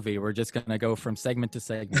the movie. We're just gonna go from segment to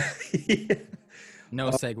segment. Yeah. No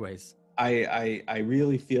segues. I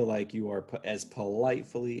really feel like you are as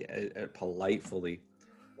politely.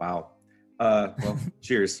 Wow. Well,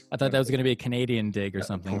 cheers. I thought that was going to be a Canadian dig or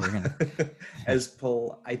something.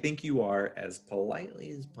 I think you are as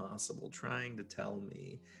politely as possible trying to tell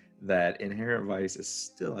me that Inherent Vice is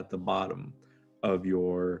still at the bottom of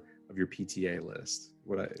your PTA list.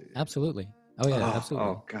 Absolutely. Oh yeah, absolutely.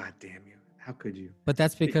 Oh God damn you! How could you? But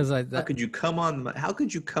that's because how could you come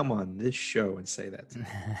on this show and say that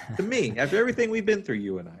to me after everything we've been through,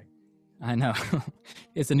 you and I? I know.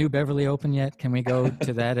 Is the new Beverly open yet? Can we go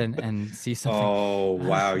to that and see something? Oh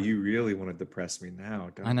wow, you really want to depress me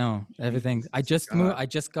now, don't you? I know. Everything. I just moved. I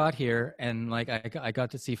just got here, and like I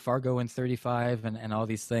got to see Fargo in 35 and all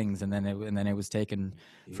these things, and then it was taken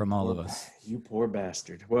from all of us. You poor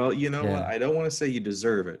bastard. Well, you know what? I don't want to say you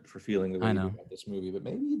deserve it for feeling the way you do about this movie, but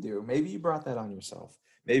maybe you do. Maybe you brought that on yourself.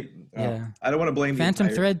 Maybe. I don't want to blame. Phantom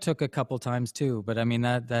Thread took a couple times too, but I mean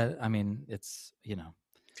it's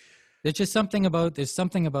there's something about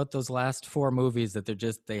those last four movies that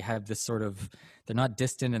they have this sort of, they're not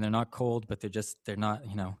distant and they're not cold, but they're not,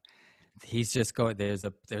 he's just going, there's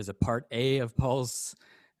a part A of Paul's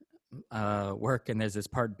work, and there's this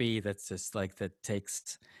part B that's just like,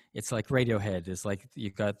 it's like Radiohead. It's like you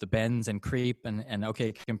got the Bends and Creep and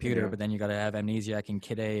OK Computer, but then you got to have Amnesiac and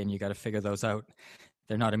Kid A, and you got to figure those out.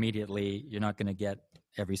 They're not immediately, you're not going to get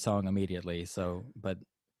every song immediately. So, but.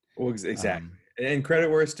 Well, exactly. And credit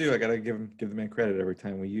where it's due. I gotta give the man credit every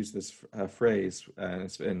time we use this phrase. And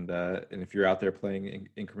if you're out there playing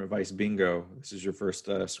Increment Vice Bingo, this is your first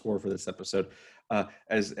score for this episode.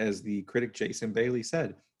 As the critic Jason Bailey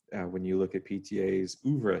said, when you look at PTA's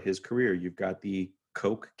oeuvre, his career, you've got the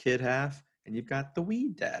Coke Kid half and you've got the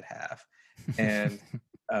Weed Dad half. And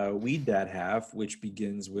Weed Dad half, which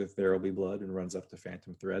begins with There Will Be Blood and runs up to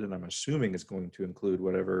Phantom Thread, and I'm assuming is going to include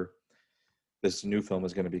whatever this new film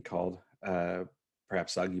is going to be called,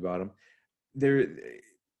 perhaps Soggy Bottom. There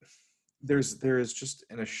is just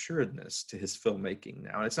an assuredness to his filmmaking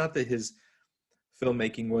now. And it's not that his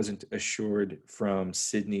filmmaking wasn't assured from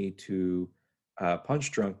Sydney to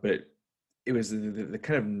Punch Drunk, but it was the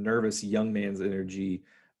kind of nervous young man's energy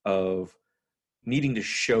of needing to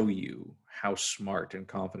show you how smart and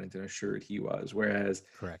confident and assured he was. Whereas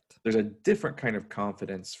correct, there's a different kind of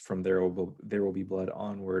confidence from There Will Be Blood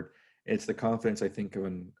onward. It's the confidence, I think, of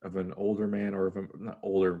an older man, or of a, not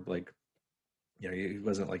older, like, you know, he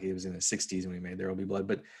wasn't like he was in his 60s when he made There Will Be Blood,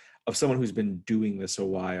 but of someone who's been doing this a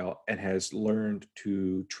while and has learned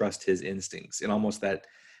to trust his instincts in almost that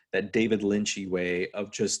David Lynchy way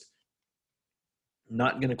of just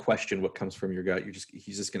not going to question what comes from your gut.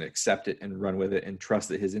 He's just going to accept it and run with it and trust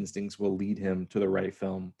that his instincts will lead him to the right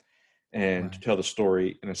film and to Right. tell the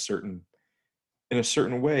story in a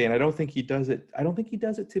certain way. And I don't think he does it. I don't think he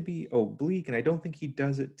does it to be oblique, and I don't think he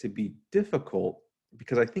does it to be difficult,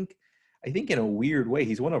 because I think in a weird way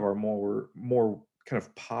he's one of our more kind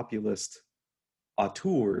of populist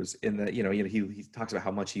auteurs, in that, he talks about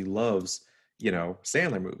how much he loves,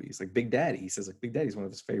 Sandler movies like Big Daddy. He says, like, Big Daddy's one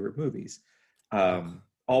of his favorite movies. Oh,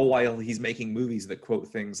 All while he's making movies that quote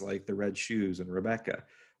things like The Red Shoes and Rebecca.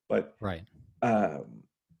 But right. um,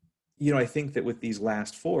 I think that with these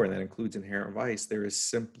last four, and that includes Inherent Vice, there is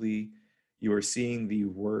simply, you are seeing the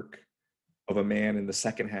work of a man in the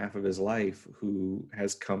second half of his life who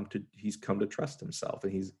he's come to trust himself,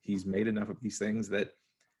 and he's made enough of these things that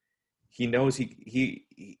he knows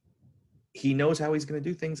he knows how he's going to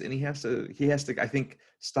do things, and he has to, I think,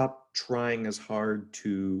 stop trying as hard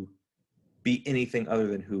to be anything other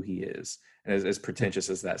than who he is. And as pretentious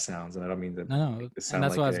as that sounds, and I don't mean to No, make this and sound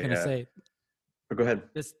that's like what I was going to say. but go ahead.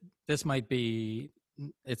 This might be,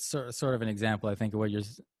 it's sort of an example, I think, of what you're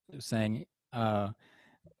saying. The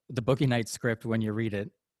Boogie Nights script, when you read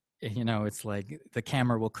it, it's like the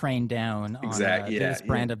camera will crane down on this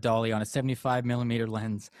brand of dolly on a 75 millimeter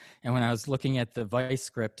lens. And when I was looking at the Vice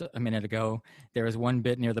script a minute ago, there was one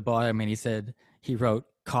bit near the bottom, and he wrote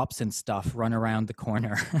 "cops and stuff run around the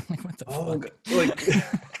corner." Like, what the fuck?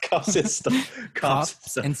 Like cops and stuff.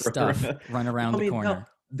 Cops and stuff run around the corner. No,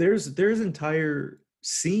 there's entire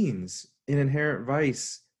scenes in Inherent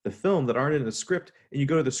Vice, the film, that aren't in the script, and you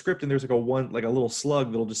go to the script and there's like a little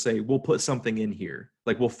slug that'll just say, we'll put something in here,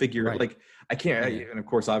 like we'll figure it. Like, I can't, and of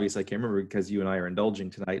course obviously I can't remember because you and I are indulging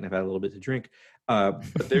tonight and I've had a little bit to drink, but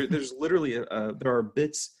there's literally there are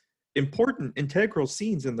bits, important integral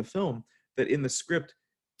scenes in the film, that in the script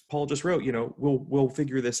Paul just wrote, we'll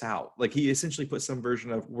figure this out. Like, he essentially put some version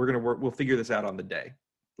of, we'll figure this out on the day,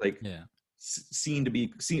 like, scene to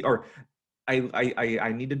be seen. Or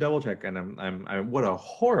I need to double check, and I'm what a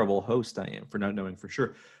horrible host I am for not knowing for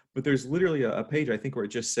sure. But there's literally a page, I think, where it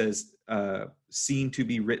just says scene to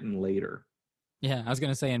be written later. Yeah, I was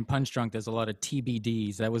gonna say in Punch Drunk there's a lot of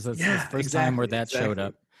TBDs. That was the first time where that showed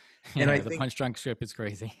up. Yeah, and I think Punch Drunk script is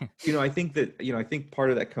crazy. I think part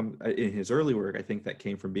of that comes in his early work. I think that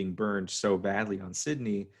came from being burned so badly on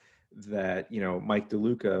Sydney that Mike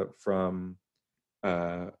DeLuca from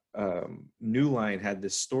New Line had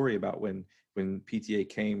this story about when PTA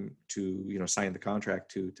came to sign the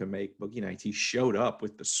contract to make Boogie Nights. He showed up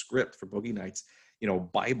with the script for Boogie Nights,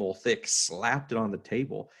 Bible thick, slapped it on the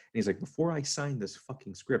table, and he's like, before I sign this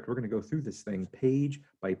fucking script, we're going to go through this thing page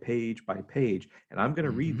by page by page, and I'm going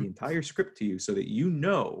to read the entire script to you so that you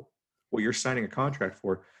know what you're signing a contract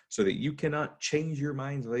for, so that you cannot change your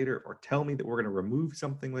minds later or tell me that we're going to remove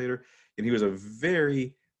something later. And he was a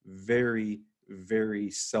very, very,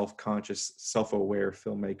 very self-conscious, self-aware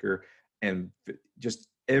filmmaker, and just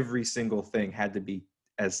every single thing had to be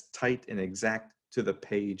as tight and exact to the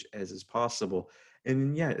page as is possible.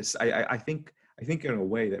 And yes, I think in a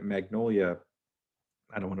way that Magnolia,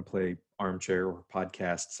 I don't want to play armchair or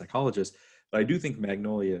podcast psychologist, but I do think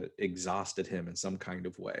Magnolia exhausted him in some kind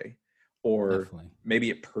of way, or Definitely.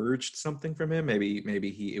 maybe it purged something from him. Maybe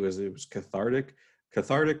it was cathartic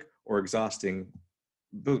or exhausting.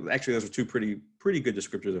 Actually, those are two pretty good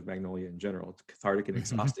descriptors of Magnolia in general. It's cathartic and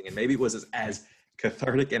exhausting, and maybe it was as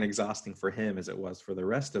cathartic and exhausting for him as it was for the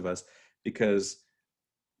rest of us, because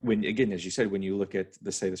when, again, as you said, when you look at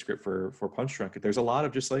the script for Punch Drunk, there's a lot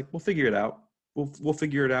of just like, we'll figure it out. We'll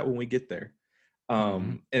figure it out when we get there.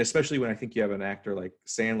 And especially when I think you have an actor like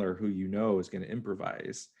Sandler who is going to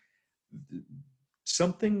improvise.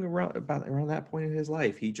 Something around that point in his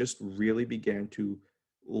life, he just really began to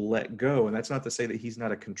let go. And that's not to say that he's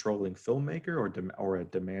not a controlling filmmaker or a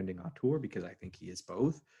demanding auteur, because I think he is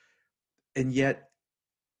both. And yet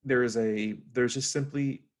there's just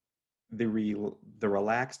simply the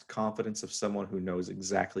relaxed confidence of someone who knows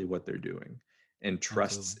exactly what they're doing and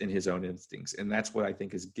trusts in his own instincts. And that's what I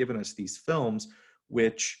think has given us these films,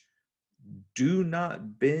 which do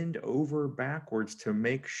not bend over backwards to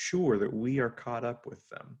make sure that we are caught up with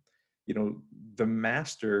them. The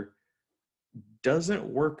master doesn't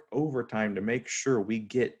work overtime to make sure we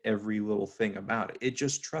get every little thing about it. It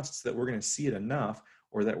just trusts that we're going to see it enough,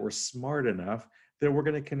 or that we're smart enough that we're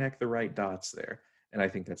going to connect the right dots there. And I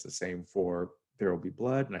think that's the same for There Will Be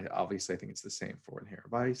Blood, and obviously I think it's the same for Inherent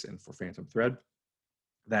Vice and for Phantom Thread.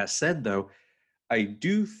 That said, though, I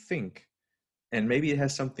do think, and maybe it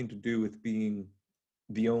has something to do with being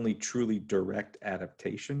the only truly direct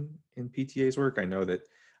adaptation in PTA's work. I know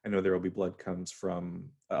There Will Be Blood comes from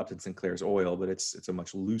Upton Sinclair's Oil, but it's a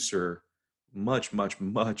much looser, much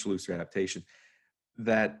looser adaptation.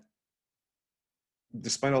 That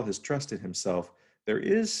despite all his trust in himself, there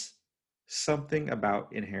is something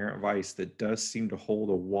about Inherent Vice that does seem to hold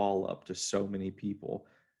a wall up to so many people.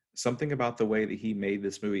 Something about the way that he made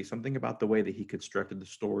this movie, something about the way that he constructed the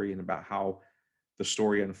story, and about how the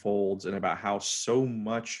story unfolds, and about how so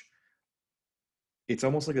much it's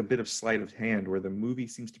almost like a bit of sleight of hand, where the movie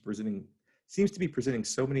seems to be presenting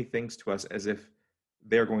so many things to us as if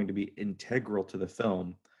they're going to be integral to the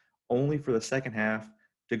film, only for the second half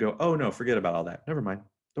to go, oh no, forget about all that, never mind,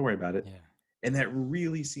 don't worry about it. Yeah. And that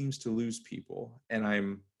really seems to lose people. And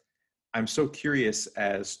I'm so curious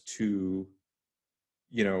as to,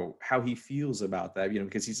 you know, how he feels about that, you know,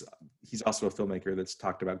 because he's also a filmmaker that's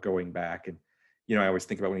talked about going back. And, you know, I always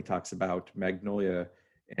think about when he talks about Magnolia,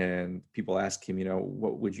 and people ask him, you know,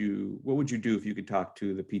 what would you do if you could talk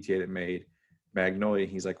to the PTA that made Magnolia?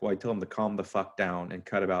 He's like, well, I tell him to calm the fuck down and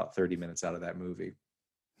cut about 30 minutes out of that movie.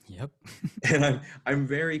 Yep. And I'm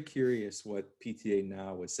very curious what PTA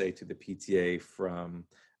now would say to the PTA from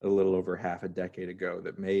a little over half a decade ago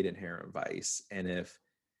that made Inherent Vice, and if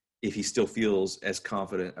he still feels as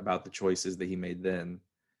confident about the choices that he made then,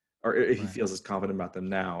 or if he feels as confident about them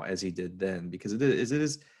now as he did then, because it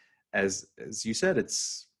is as you said,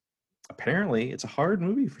 it's apparently it's a hard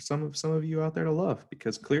movie for some of you out there to love,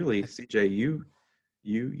 because clearly, CJ,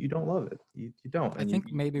 you don't love it. You don't. I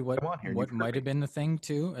think maybe what might have been the thing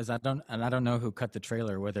too is I don't know who cut the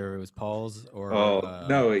trailer, whether it was Paul's or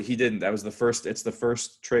no, he didn't. That was the first. It's the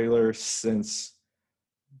first trailer since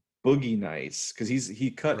Boogie Nights, because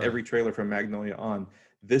he cut every trailer from Magnolia on.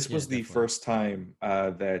 This was the first time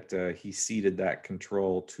that he ceded that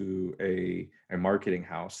control to a marketing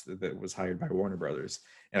house that was hired by Warner Brothers.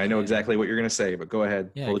 And I know exactly what you're going to say, but go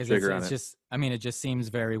ahead, pull the trigger on it. Just, I mean, it just seems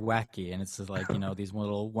very wacky, and it's just like, you know, these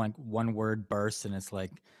little one word bursts, and it's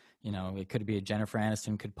like, you know, it could be a Jennifer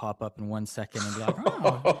Aniston could pop up in 1 second and be like,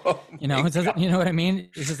 oh, you know, it doesn't, you know what I mean?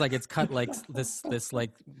 It's just like it's cut like this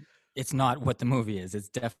like. It's not what the movie is. It's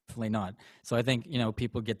definitely not. So I think, you know,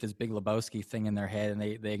 people get this Big Lebowski thing in their head, and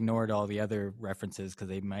they ignored all the other references because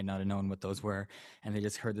they might not have known what those were. And they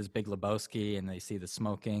just heard this Big Lebowski, and they see the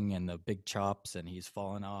smoking and the big chops, and he's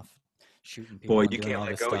falling off, shooting people. Boy, you can't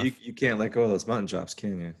let go. You can't let go of those mutton chops,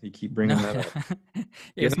 can you? You keep bringing that up.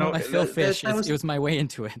 It was my Phil Fish. It was my way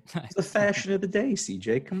into it. It's the fashion of the day,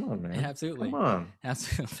 CJ. Come on, man. Absolutely. Come on.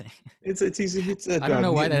 Absolutely. It's easy. I don't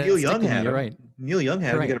know why Neil Young had. You're right. Neil Young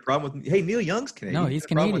had. You got a problem with? Hey, Neil Young's Canadian. No, he's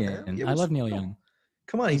Canadian. I love Neil Young.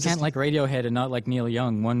 Come on, you can't like Radiohead and not like Neil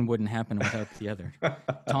Young. One wouldn't happen without the other.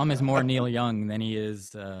 Tom is more Neil Young than he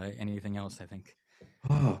is anything else, I think.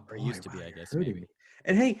 Oh, or used to be, I guess. Maybe.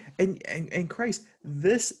 And hey, and Christ,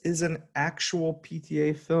 this is an actual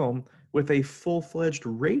PTA film with a full-fledged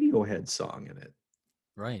Radiohead song in it.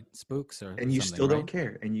 Right, Spooks or and you still don't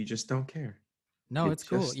care, and you just don't care. No, it's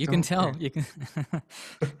cool. You can tell. You can.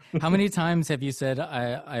 How many times have you said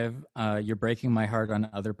you're breaking my heart on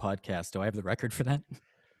other podcasts? Do I have the record for that?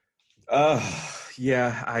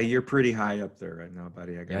 Yeah, you're pretty high up there right now,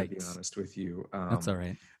 buddy. I gotta be honest with you. That's all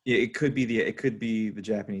right. Yeah, it could be the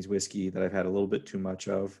Japanese whiskey that I've had a little bit too much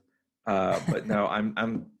of. But no,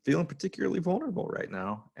 I'm feeling particularly vulnerable right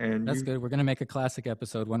now, and that's good. We're gonna make a classic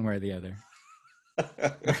episode, one way or the other.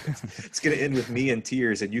 It's gonna end with me in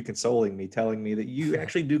tears and you consoling me, telling me that you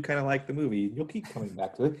actually do kind of like the movie. You'll keep coming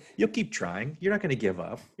back to it. You'll keep trying. You're not gonna give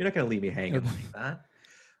up. You're not gonna leave me hanging like that.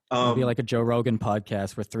 It'll be like a Joe Rogan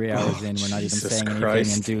podcast where 3 hours in, we're not even saying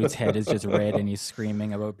anything, and dude's head is just red, and he's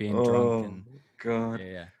screaming about being drunk. And God.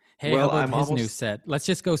 Yeah. Hey, how about his new set? Let's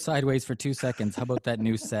just go sideways for 2 seconds. How about that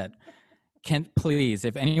new set? Kent, please,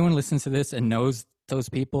 if anyone listens to this and knows those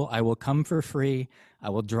people, I will come for free. I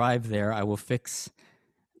will drive there. I will fix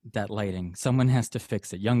that lighting. Someone has to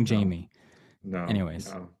fix it. Young Jamie. No.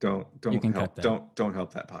 Anyways, no, don't you can help. Cut that. Don't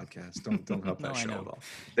help that podcast. Don't help that show at all.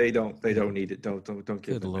 They don't need it. Don't give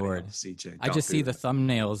Good them Lord, CJ. I just see the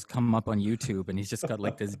thumbnails come up on YouTube, and he's just got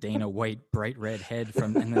like this Dana White bright red head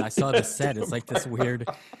from. And then I saw the set. It's like this weird.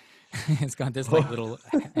 It's got this like little.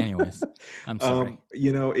 Anyways, I'm sorry.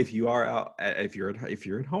 You know, if you are out, if you're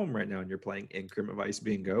at home right now and you're playing Increment Vice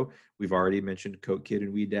Bingo, we've already mentioned Coke Kid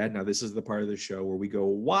and Weed Dad. Now this is the part of the show where we go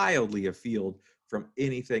wildly afield from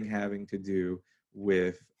anything having to do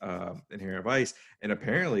with Inherent Vice. And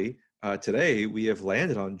apparently today we have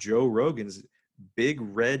landed on Joe Rogan's big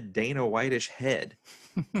red Dana Whitish head.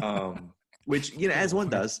 Which, as one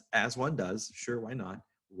does. Sure, why not?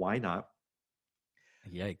 Why not?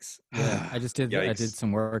 Yikes. Yeah, I did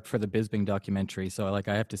some work for the Bisbing documentary, so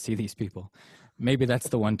I have to see these people. Maybe that's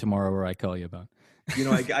the one tomorrow where I call you about.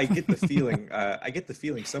 I get the feeling. I get the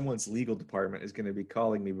feeling someone's legal department is going to be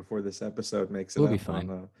calling me before this episode makes it We'll up. Be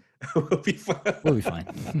fine. We'll be fine. We'll be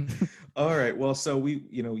fine. All right. Well, so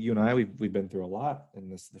you and I, we've been through a lot in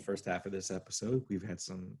the first half of this episode. We've had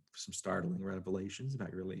some startling revelations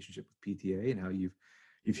about your relationship with PTA and how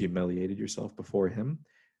you've humiliated yourself before him,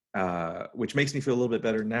 which makes me feel a little bit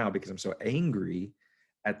better now because I'm so angry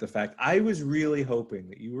at the fact I was really hoping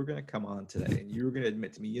that you were going to come on today and you were going to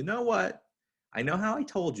admit to me, you know what? I know how I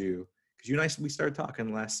told you, because you and I, we started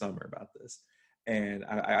talking last summer about this. And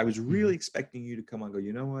I was really expecting you to come on and go,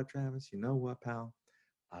 you know what, Travis? You know what, pal?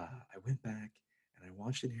 I went back and I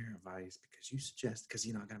watched Inherent Vice because you suggest, because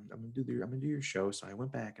I'm gonna do your show. So I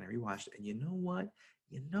went back and I rewatched it. And you know what?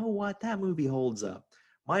 That movie holds up.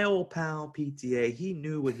 My old pal PTA, he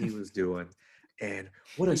knew what he was doing. And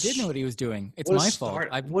he did know what he was doing. It's my fault.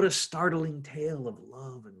 What a startling tale of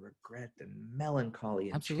love and regret and melancholy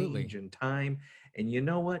and change and time. And you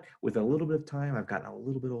know what? With a little bit of time, I've gotten a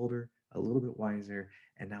little bit older, a little bit wiser,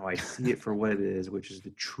 and now I see it for what it is, which is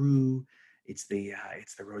it's the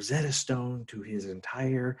Rosetta Stone to his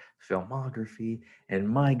entire filmography. And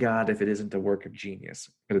my God, if it isn't a work of genius.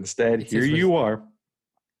 But instead, here you are.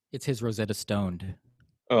 It's his Rosetta Stoned.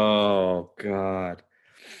 Oh, God.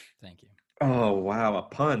 Thank you. Oh, wow, a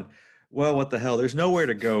pun. Well, what the hell? There's nowhere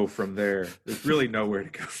to go from there. There's really nowhere to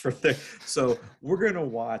go from there. So we're going to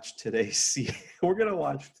watch today's scene.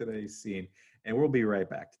 And we'll be right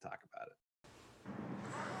back to talk about it.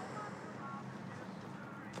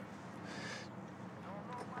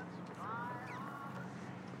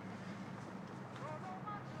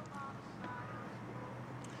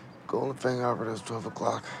 Golden Fang operatives, 12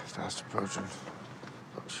 o'clock. Fast approaching.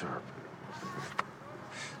 Look sharp.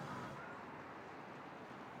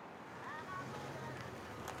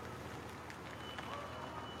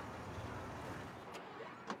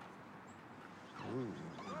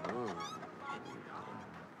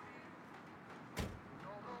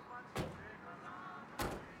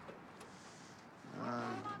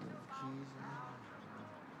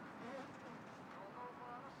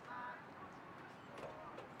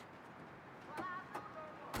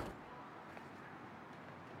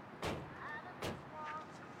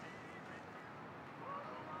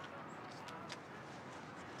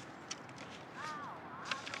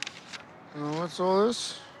 What's all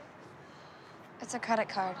this? It's a credit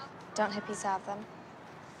card. Don't hippies have them?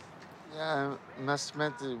 Yeah, it must have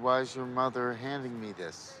meant that why is your mother handing me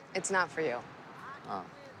this? It's not for you. Oh,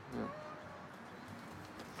 yeah.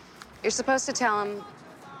 You're supposed to tell him,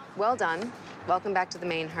 well done, welcome back to the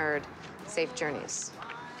main herd, safe journeys.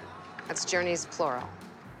 That's journeys plural.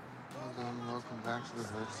 Well done, welcome back to the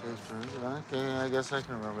herd, safe journeys. Okay, I guess I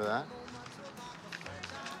can remember that.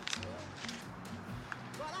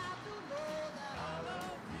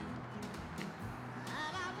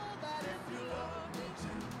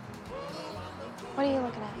 What are you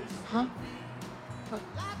looking at? Huh? What?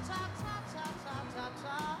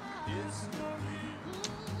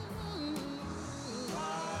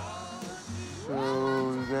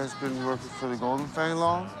 So, you guys been working for the Golden Fang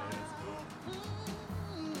long?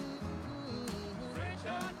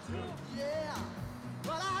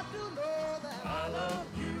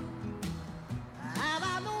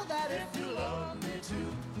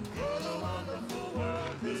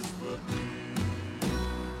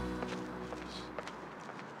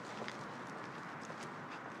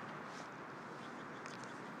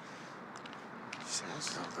 Sounds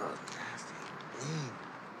so good, nasty.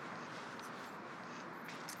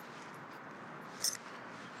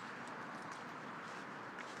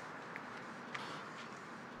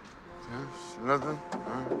 Yeah, nothing? All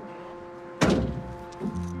right.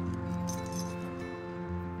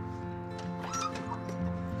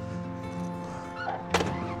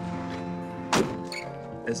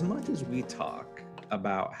 As much as we talk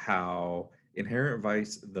about how Inherent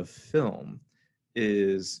Vice, the film,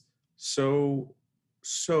 is so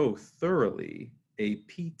thoroughly a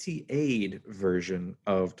PTA'd version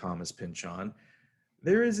of Thomas Pynchon,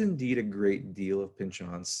 there is indeed a great deal of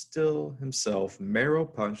Pynchon still himself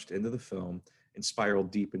marrow-punched into the film and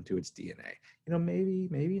spiraled deep into its DNA.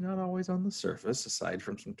 Maybe not always on the surface, aside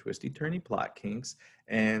from some twisty-turny plot kinks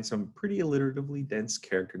and some pretty alliteratively dense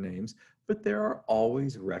character names, but there are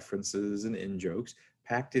always references and in-jokes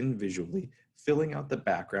packed in visually, filling out the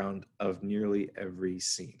background of nearly every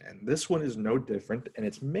scene. And this one is no different, and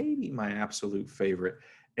it's maybe my absolute favorite,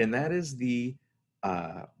 and that is the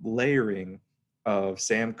layering of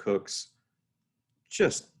Sam Cooke's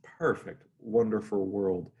just perfect, wonderful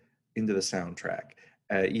world into the soundtrack.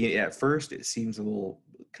 At first, it seems a little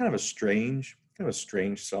kind of a strange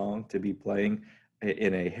song to be playing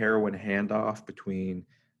in a heroine handoff between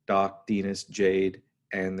Doc, Dinas, Jade,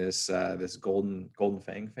 and this Golden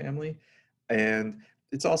Fang family, and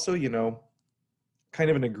it's also kind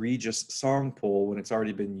of an egregious song pull when it's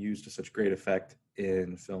already been used to such great effect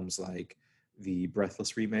in films like the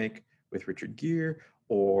Breathless remake with Richard Gere,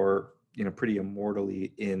 or pretty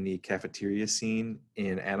immortally in the cafeteria scene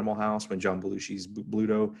in Animal House when John Belushi's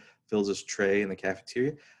Bluto fills his tray in the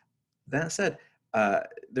cafeteria. That said,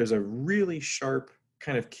 there's a really sharp,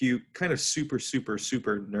 kind of cute, kind of super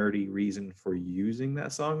nerdy reason for using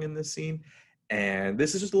that song in this scene. And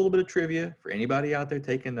this is just a little bit of trivia for anybody out there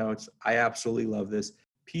taking notes. I absolutely love this.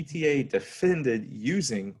 PTA defended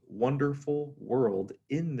using Wonderful World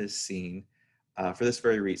in this scene for this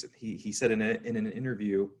very reason. He said in an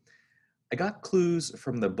interview, "I got clues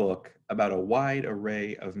from the book about a wide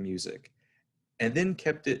array of music and then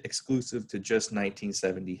kept it exclusive to just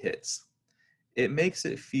 1970 hits. It makes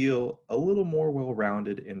it feel a little more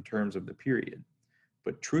well-rounded in terms of the period.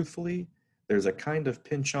 But truthfully, there's a kind of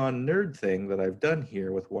pinch-on nerd thing that I've done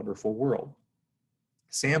here with Wonderful World."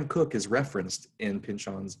 Sam Cooke is referenced in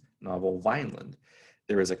Pynchon's novel Vineland.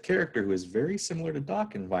 There is a character who is very similar to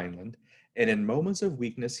Doc in Vineland, and in moments of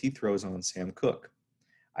weakness, he throws on Sam Cooke.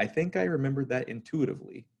 I think I remembered that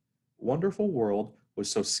intuitively. Wonderful World was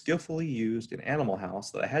so skillfully used in Animal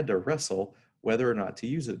House that I had to wrestle whether or not to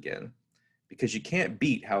use it again, because you can't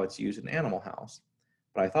beat how it's used in Animal House.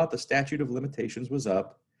 But I thought the statute of limitations was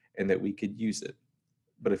up and that we could use it.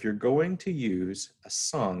 But if you're going to use a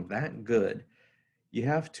song that good, you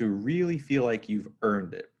have to really feel like you've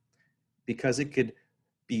earned it, because it could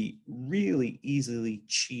be really easily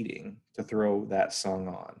cheating to throw that song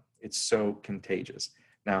on. It's so contagious.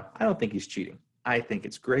 Now, I don't think he's cheating. I think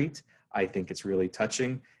it's great. I think it's really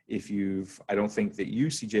touching. I don't think that you,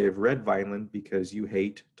 CJ, have read Vineland because you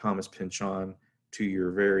hate Thomas Pynchon to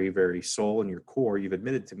your very, very soul and your core. You've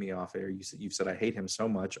admitted to me off air. You've said, I hate him so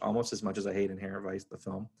much, almost as much as I hate Inherent Vice, the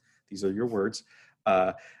film. These are your words.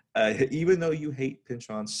 Even though you hate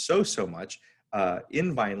Pynchon so much,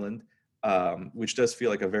 in Vineland, which does feel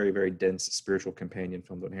like a very, very dense spiritual companion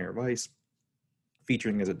film to Inherent Vice,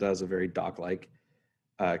 featuring as it does a very Doc-like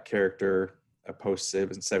character, a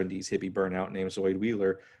post-Civ and 70s hippie burnout named Zoid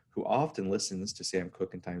Wheeler, who often listens to Sam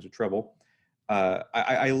Cooke in times of trouble.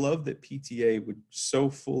 I love that PTA would so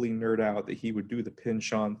fully nerd out that he would do the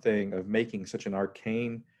Pynchon thing of making such an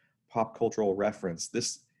arcane pop cultural reference.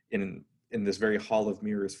 This in this very Hall of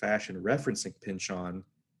Mirrors fashion, referencing Pynchon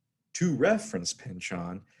to reference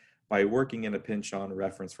Pynchon by working in a Pynchon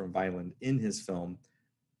reference from Vineland in his film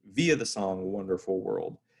via the song Wonderful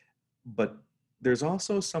World. But there's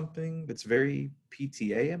also something that's very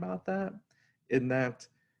PTA about that, in that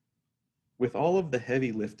with all of the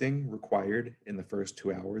heavy lifting required in the first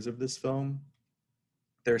 2 hours of this film,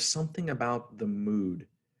 there's something about the mood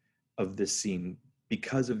of this scene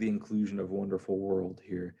because of the inclusion of Wonderful World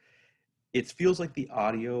here. It feels like the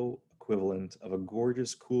audio equivalent of a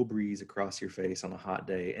gorgeous cool breeze across your face on a hot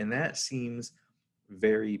day, and that seems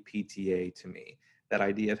very PTA to me. That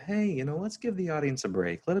idea of, hey, let's give the audience a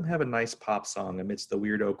break. Let them have a nice pop song amidst the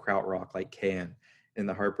weirdo krautrock like Can and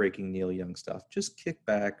the heartbreaking Neil Young stuff. Just kick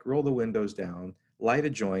back, roll the windows down, light a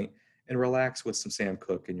joint, and relax with some Sam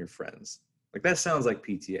Cooke and your friends. Like, that sounds like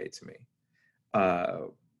PTA to me.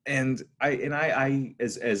 And I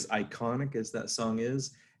as iconic as that song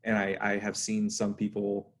is, and I have seen some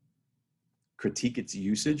people critique its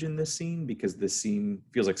usage in this scene because this scene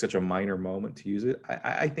feels like such a minor moment to use it.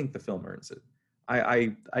 I think the film earns it.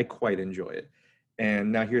 I quite enjoy it.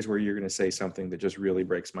 And now here's where you're going to say something that just really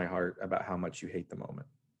breaks my heart about how much you hate the moment.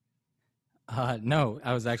 No,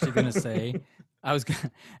 I was actually going to say, I was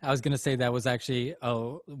going to say that was actually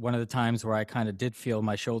one of the times where I kind of did feel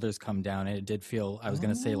my shoulders come down, and it did feel, I was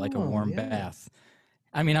going to say, like a warm bath.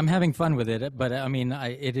 I mean, I'm having fun with it, but I mean,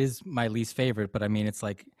 it is my least favorite. But I mean, it's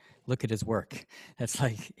like, look at his work. It's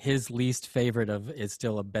like his least favorite is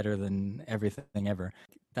still better than everything ever.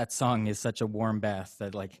 That song is such a warm bath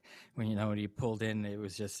that, like, when you pulled in, it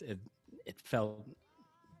was just it felt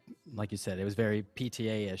like you said, it was very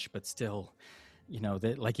PTA-ish, but still,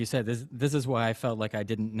 like you said, this is why I felt like I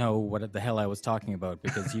didn't know what the hell I was talking about,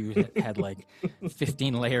 because you had like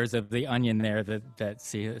 15 layers of the onion there that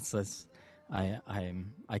see, it's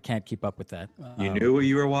I can't keep up with that. You knew what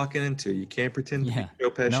you were walking into. You can't pretend to be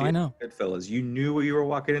Joe Pesci. No, I know. Goodfellas. You knew what you were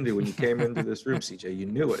walking into when you came into this room, CJ. You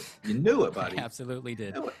knew it. You knew it, buddy. I absolutely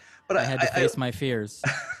did. But I had to face my fears.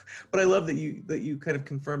 But I love that you kind of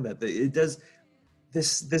confirm that it does.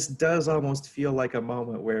 This does almost feel like a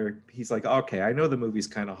moment where he's like, okay, I know the movie's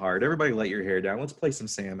kind of hard. Everybody let your hair down. Let's play some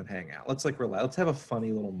Sam and hang out. Let's like relax. Let's have a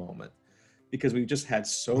funny little moment, because we've just had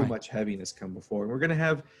so Right. much heaviness come before. And we're going to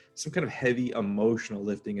have some kind of heavy emotional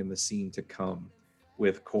lifting in the scene to come,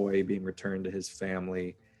 with Coy being returned to his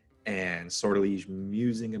family and Sortilege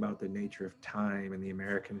musing about the nature of time and the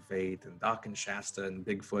American faith, and Doc and Shasta and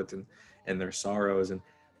Bigfoot and their sorrows. And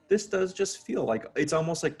this does just feel like it's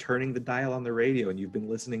almost like turning the dial on the radio, and you've been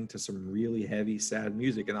listening to some really heavy, sad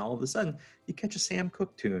music, and all of a sudden you catch a Sam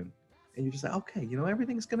Cooke tune, and you're just like, okay,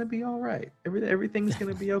 everything's going to be all right. Everything's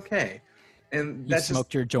going to be okay. And He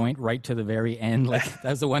smoked your joint right to the very end. Like,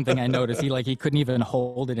 that's the one thing I noticed. He couldn't even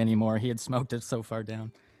hold it anymore. He had smoked it so far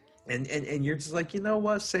down. And you're just like, you know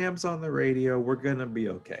what? Sam's on the radio. We're going to be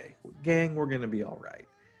okay. Gang, we're going to be all right.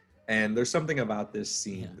 And there's something about this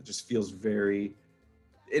scene that just feels very...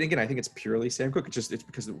 And again, I think it's purely Sam Cooke. It's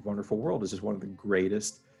because The Wonderful World is just one of the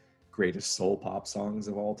greatest soul pop songs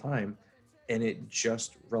of all time. And it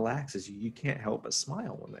just relaxes you. You can't help but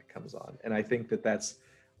smile when that comes on. And I think that's...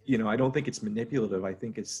 I don't think it's manipulative. I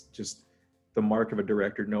think it's just the mark of a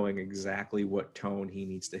director knowing exactly what tone he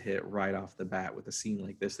needs to hit right off the bat with a scene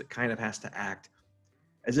like this that kind of has to act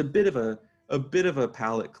as a bit of a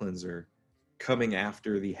palate cleanser coming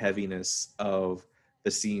after the heaviness of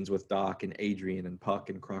the scenes with Doc and Adrian and Puck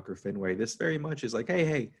and Crocker Fenway. This very much is like,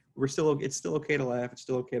 hey, it's still okay to laugh. It's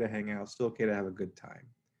still okay to hang out. It's still okay to have a good time.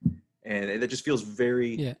 And it just feels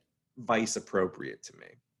very Vice appropriate to me.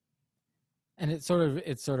 And it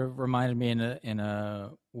sort of reminded me in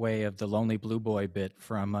a way of the Lonely Blue Boy bit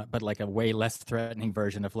from, but like a way less threatening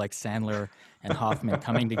version of like Sandler and Hoffman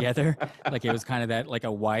coming together. Like it was kind of that, like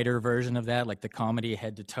a wider version of that, like the comedy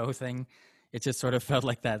head to toe thing. It just sort of felt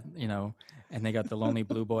like that, and they got the Lonely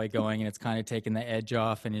Blue Boy going, and it's kind of taking the edge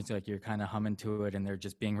off, and it's like you're kind of humming to it, and they're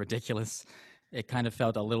just being ridiculous. It kind of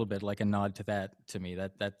felt a little bit like a nod to that to me.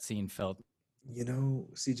 That scene felt.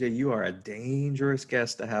 CJ, you are a dangerous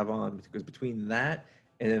guest to have on, because between that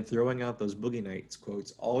and then throwing out those Boogie Nights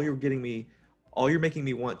quotes, all you're making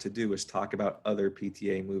me want to do is talk about other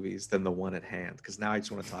PTA movies than the one at hand. Because now I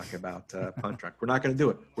just want to talk about Punch Drunk. We're not going to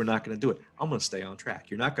do it. I'm going to stay on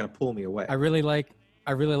track. You're not going to pull me away. I really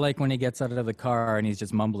like when he gets out of the car and he's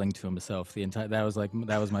just mumbling to himself the entire. That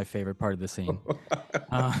was my favorite part of the scene.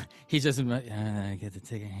 He's just get the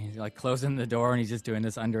ticket. He's like closing the door and he's just doing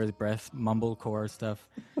this under his breath mumblecore stuff.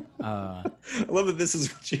 I love that this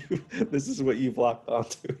is what you've locked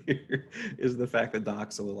onto here, is the fact that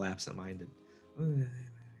Doc's a little absent-minded.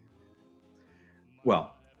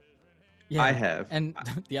 Well, yeah, I have. And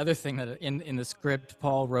the other thing that in the script,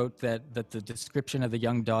 Paul wrote that the description of the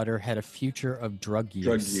young daughter had a future of drug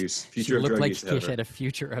use. She looked like she had a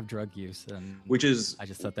future of drug use, and I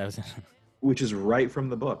just thought that was which is right from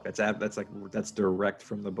the book. That's direct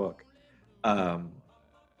from the book. And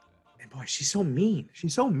boy, she's so mean.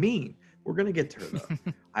 We're gonna get to her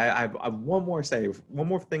though. I have one more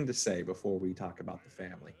thing to say before we talk about the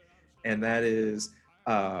family, and that is.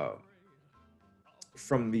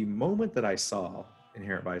 From the moment that I saw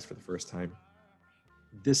Inherent Vice for the first time,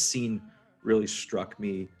 this scene really struck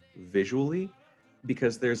me visually,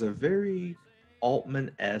 because there's a very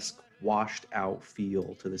Altman-esque, washed out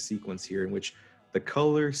feel to the sequence here, in which the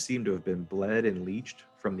colors seem to have been bled and leached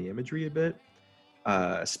from the imagery a bit,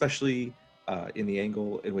 especially in the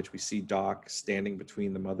angle in which we see Doc standing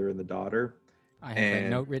between the mother and the daughter. I have that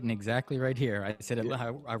note written exactly right here. I said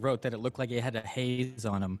I wrote that it looked like he had a haze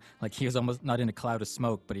on him, like he was almost not in a cloud of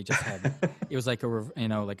smoke, but he just had. It was like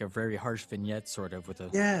like a very harsh vignette, sort of with a.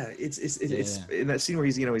 Yeah, it's in that scene where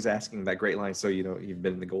he's asking that great line. So you've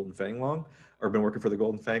been in the Golden Fang long, or been working for the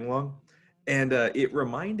Golden Fang long, and it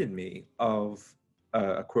reminded me of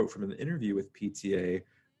a quote from an interview with PTA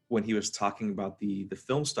when he was talking about the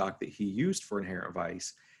film stock that he used for Inherent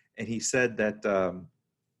Vice, and he said that.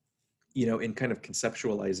 In kind of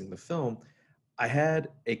conceptualizing the film, I had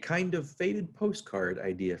a kind of faded postcard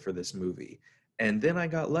idea for this movie. And then I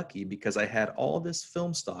got lucky because I had all this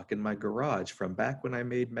film stock in my garage from back when I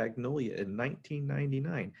made Magnolia in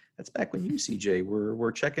 1999. That's back when you, CJ,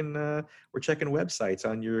 were checking websites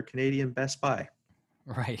on your Canadian Best Buy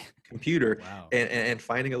computer. Wow. and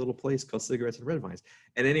finding a little place called Cigarettes and Red Vines.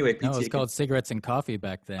 And anyway, no, it's called Cigarettes and Coffee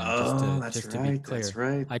back then. That's to be clear. That's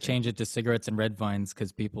right. I changed it to Cigarettes and Red Vines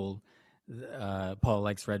because people. Paul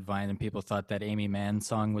likes Red Vine, and people thought that Amy Mann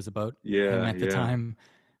song was about him at the time.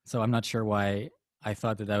 So I'm not sure why I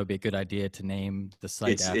thought that would be a good idea to name the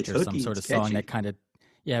site after some sort of song that kind of,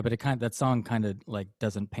 but that song kind of like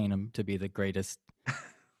doesn't paint him to be the greatest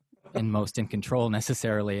most in control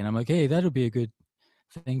necessarily. And I'm like, hey, that'll be a good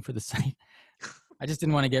thing for the site. I just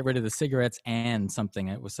didn't want to get rid of the cigarettes and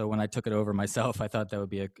something. So when I took it over myself, I thought that would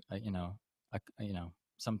be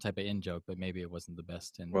some type of in joke, but maybe it wasn't the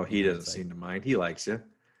best. Well, he doesn't seem to mind. He likes you.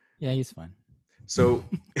 Yeah, he's fine. So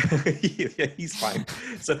yeah, he's fine.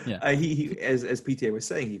 So yeah. he as PTA was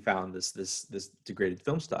saying, he found this degraded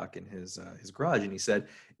film stock in his garage, and he said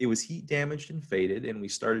it was heat damaged and faded, and we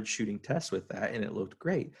started shooting tests with that, and it looked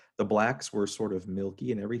great. The blacks were sort of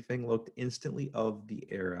milky, and everything looked instantly of the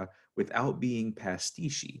era without being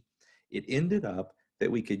pastiche. It ended up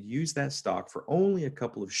that we could use that stock for only a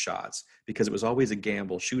couple of shots because it was always a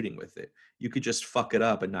gamble shooting with it. You could just fuck it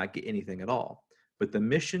up and not get anything at all. But the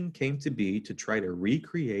mission came to be to try to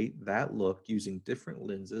recreate that look using different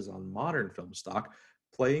lenses on modern film stock,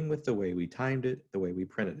 playing with the way we timed it, the way we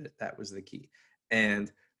printed it. That was the key.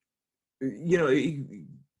 And, CJ,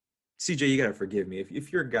 you got to forgive me.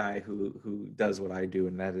 If you're a guy who does what I do,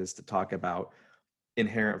 and that is to talk about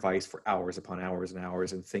Inherent Vice for hours upon hours and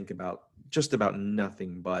hours and think about just about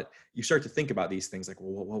nothing, but you start to think about these things like,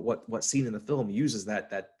 well, what scene in the film uses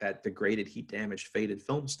that degraded, heat damaged, faded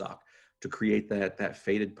film stock to create that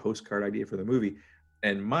faded postcard idea for the movie.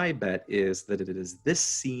 And my bet is that it is this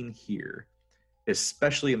scene here,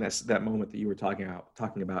 especially in that moment that you were talking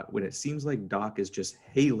about when it seems like Doc is just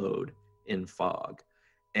haloed in fog.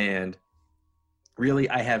 And really,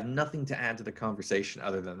 I have nothing to add to the conversation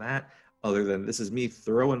other than this is me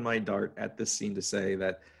throwing my dart at this scene to say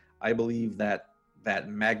that I believe that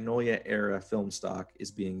Magnolia era film stock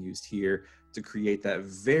is being used here to create that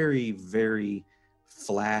very, very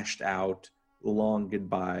flashed out, long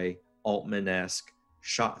goodbye, Altman-esque,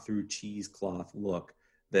 shot through cheesecloth look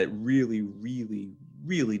that really, really,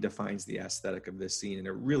 really defines the aesthetic of this scene. And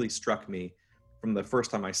it really struck me from the first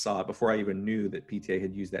time I saw it, before I even knew that PTA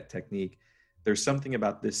had used that technique. There's something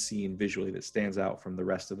about this scene visually that stands out from the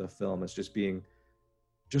rest of the film as just being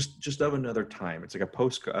just of another time. It's like a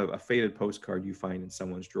faded postcard you find in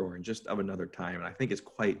someone's drawer, and just of another time. And I think it's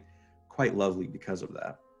quite lovely because of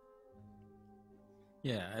that.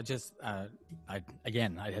 Yeah, I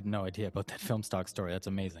had no idea about that film stock story. That's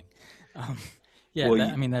amazing.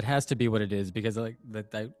 That has to be what it is, because like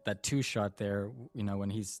that two shot there, when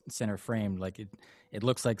he's center framed, like it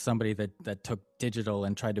looks like somebody that took digital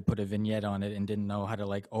and tried to put a vignette on it and didn't know how to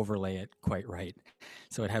like overlay it quite right.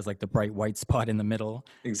 So it has like the bright white spot in the middle.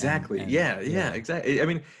 Exactly. Exactly. I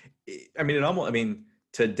mean,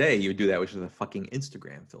 today you would do that, which is a fucking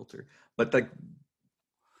Instagram filter, but like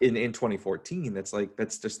in 2014,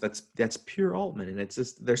 that's pure Altman, and it's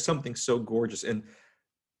just, there's something so gorgeous, and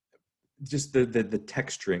just the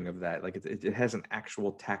texturing of that, like it has an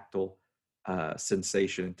actual tactile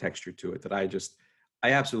sensation and texture to it that I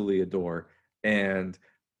absolutely adore. And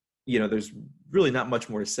there's really not much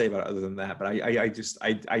more to say about it other than that, but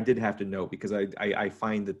I did have to note, because I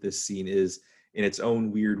find that this scene is, in its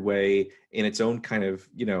own weird way, in its own kind of,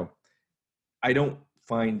 I don't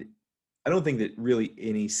think that really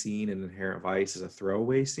any scene in Inherent Vice is a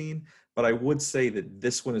throwaway scene, but I would say that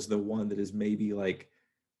this one is the one that is maybe like,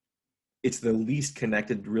 it's the least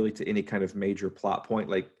connected really to any kind of major plot point.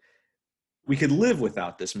 Like, we could live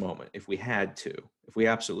without this moment if we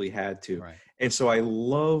absolutely had to. Right. And so I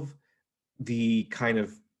love the kind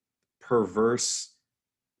of perverse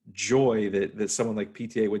joy that someone like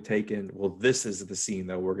PTA would take in, well, this is the scene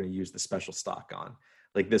that we're going to use the special stock on.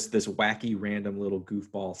 Like this wacky, random little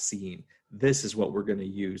goofball scene. This is what we're going to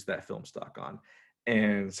use that film stock on.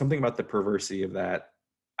 And something about the perversity of that,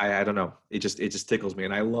 I don't know. It just tickles me,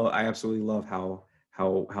 and I absolutely love how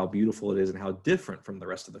beautiful it is and how different from the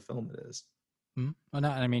rest of the film it is. Mm-hmm. Well, no,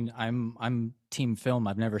 I mean, I'm team film.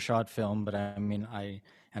 I've never shot film, but I mean, I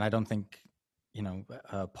don't think,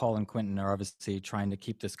 Paul and Quentin are obviously trying to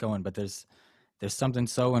keep this going, but there's something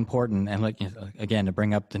so important. And like, again, to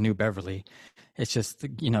bring up the New Beverly, it's just,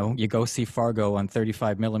 you go see Fargo on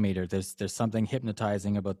 35 millimeter. There's something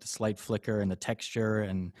hypnotizing about the slight flicker and the texture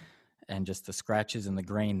and just the scratches and the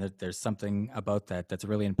grain. That there's something about that's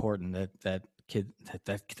really important. That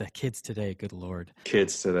kids today, good Lord.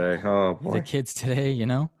 Kids today, oh boy. The kids today,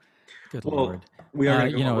 good Lord. We're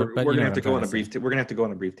gonna have to go on a brief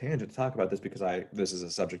tangent to talk about this, because this is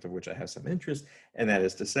a subject of which I have some interest, and that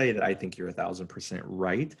is to say that I think you're 1,000%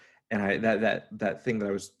 right. And that thing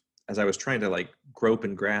that as I was trying to like grope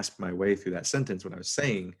and grasp my way through that sentence, when I was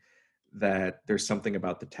saying that there's something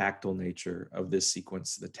about the tactile nature of this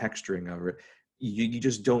sequence, the texturing of it, you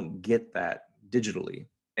just don't get that digitally.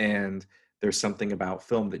 And there's something about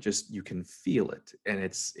film that just, you can feel it, and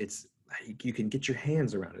it's you can get your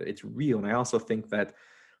hands around it. It's real. And I also think that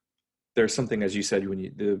there's something, as you said,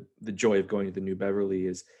 when the joy of going to the New Beverly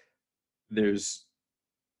is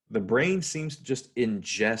the brain seems to just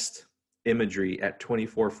ingest imagery at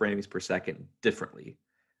 24 frames per second differently.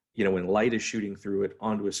 When light is shooting through it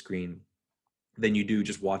onto a screen than you do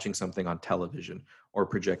just watching something on television or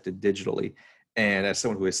projected digitally. And as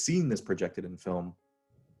someone who has seen this projected in film,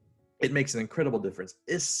 it makes an incredible difference,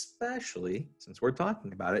 especially since we're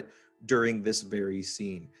talking about it during this very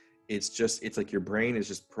scene. It's like your brain is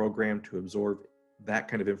just programmed to absorb that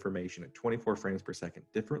kind of information at 24 frames per second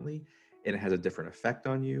differently, and it has a different effect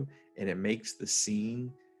on you, and it makes the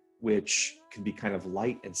scene, which can be kind of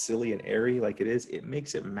light and silly and airy like it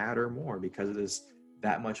makes it matter more because it is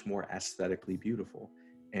that much more aesthetically beautiful.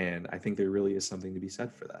 And I think there really is something to be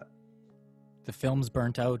said for that. The film's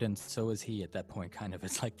burnt out, and so is he at that point, kind of.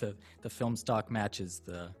 It's like the film stock matches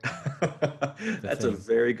the That's thing. a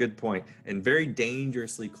very good point, and very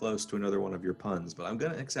dangerously close to another one of your puns, but I'm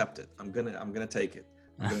gonna accept it. I'm gonna take it.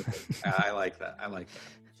 I like that.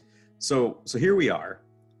 So here we are,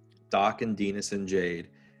 Doc and Dinas and Jade,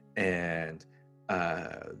 and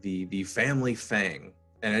the family Fang.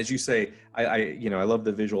 And as you say, I love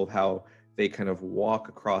the visual of how they kind of walk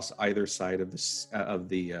across either side of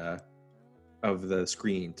the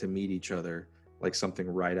screen to meet each other, like something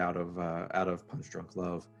right out of Punch Drunk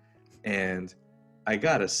Love. And I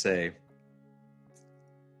gotta say,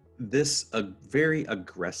 a very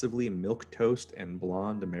aggressively milquetoast and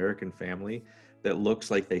blonde American family that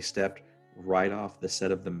looks like they stepped right off the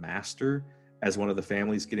set of The Master as one of the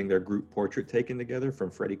families getting their group portrait taken together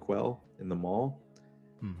from Freddie Quell in the mall.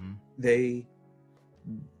 Mm-hmm. They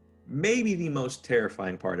maybe the most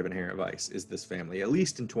terrifying part of Inherent Vice is this family, at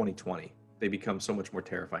least in 2020. They become so much more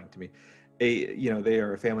terrifying to me. They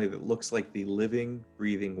are a family that looks like the living,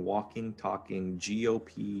 breathing, walking, talking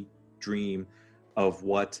GOP dream of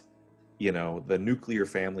what, the nuclear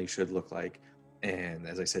family should look like. And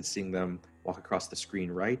as I said, seeing them walk across the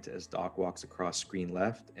screen right as Doc walks across screen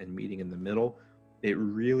left and meeting in the middle, it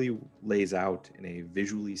really lays out in a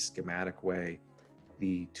visually schematic way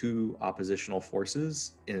the two oppositional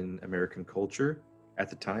forces in American culture at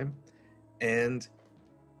the time. And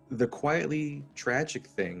the quietly tragic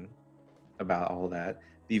thing about all that,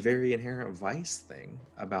 the very inherent vice thing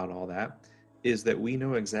about all that, is that we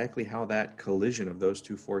know exactly how that collision of those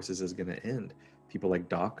two forces is going to end. People like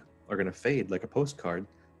Doc are going to fade like a postcard,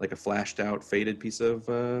 like a flashed out, faded piece of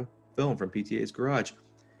film from PTA's garage.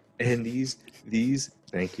 And these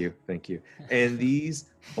thank you. And these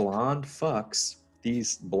blonde fucks,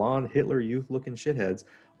 these blonde Hitler Youth looking shitheads,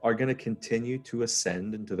 are going to continue to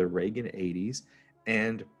ascend into the Reagan 80s.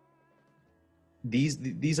 And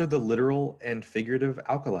these are the literal and figurative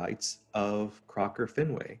acolytes of Crocker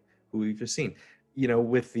Finway, who we've just seen.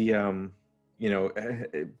 With the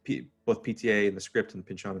both PTA in the script and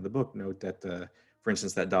Pinchon in the book note that, for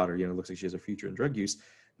instance, that daughter, looks like she has a future in drug use.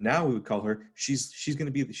 Now we would call her, she's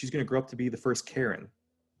going to grow up to be the first Karen.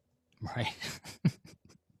 Right.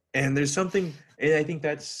 And there's something, and I think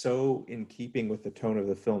that's so in keeping with the tone of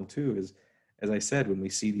the film too, is, as I said, when we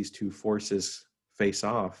see these two forces face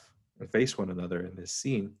off and face one another in this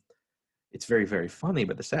scene, it's very, very funny.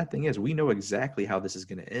 But the sad thing is, we know exactly how this is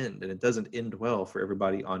going to end, and it doesn't end well for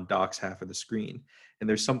everybody on Doc's half of the screen. And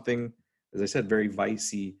there's something, as I said, very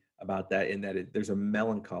vicey about that, in that there's a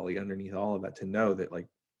melancholy underneath all of that to know that, like,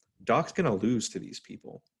 Doc's going to lose to these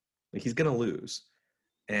people. Like, he's going to lose.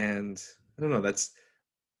 And I don't know, that's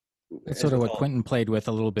sort of what Quentin played with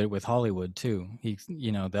a little bit with Hollywood too.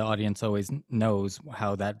 The audience always knows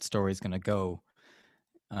how that story is going to go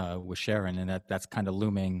with Sharon, and that's kind of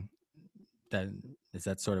looming. Is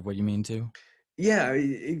that sort of what you mean too? Yeah,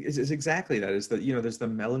 it's exactly that. Is that, there's the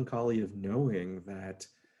melancholy of knowing that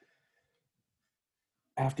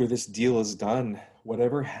after this deal is done,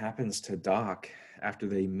 whatever happens to Doc after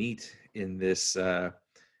they meet in this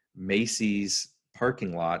Macy's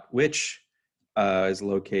parking lot, which was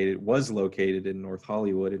located in North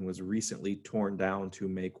Hollywood and was recently torn down to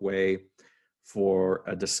make way for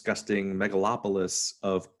a disgusting megalopolis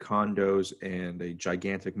of condos and a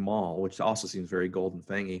gigantic mall, which also seems very Golden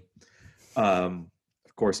Fangy. Of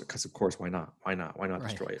course, why not? Why not Right.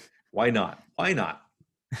 Destroy it? Why not?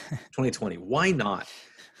 2020, why not?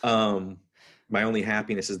 My only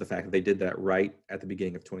happiness is the fact that they did that right at the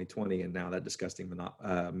beginning of 2020, and now that disgusting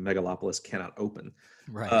megalopolis cannot open.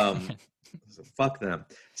 Right. So fuck them.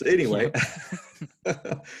 So anyway,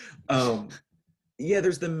 yeah,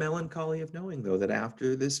 there's the melancholy of knowing, though, that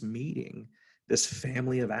after this meeting, this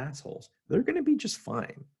family of assholes, they're going to be just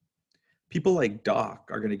fine. People like Doc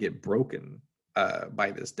are going to get broken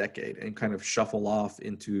by this decade and kind of shuffle off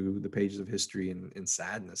into the pages of history in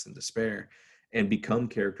sadness and despair. and become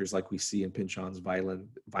characters like we see in Pynchon's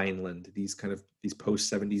Vineland, these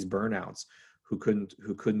post-70s burnouts who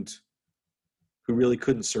really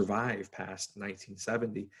couldn't survive past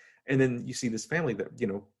 1970. And then you see this family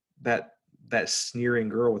that, that sneering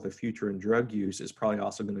girl with a future in drug use is probably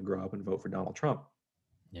also going to grow up and vote for Donald Trump.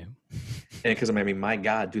 Yeah. And because, I mean, my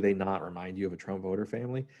God, do they not remind you of a Trump voter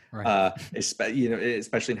family? Right.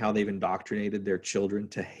 Especially in how they've indoctrinated their children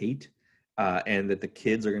to hate, and that the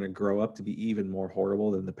kids are going to grow up to be even more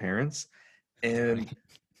horrible than the parents. And,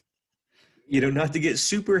 not to get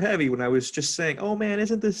super heavy, when I was just saying, oh man,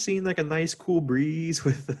 isn't this scene like a nice cool breeze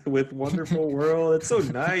with Wonderful World? It's so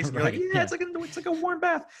nice. And you're like, yeah, it's like a warm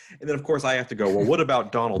bath. And then of course I have to go, well, what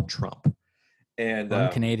about Donald Trump? And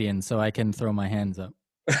I'm Canadian, so I can throw my hands up.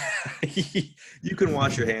 You can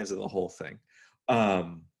wash your hands of the whole thing. But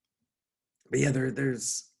yeah,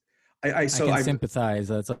 there's I can sympathize.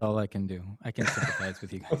 That's all I can do. I can sympathize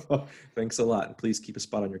with you guys. Thanks a lot. Please keep a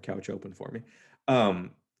spot on your couch open for me.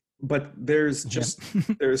 But there's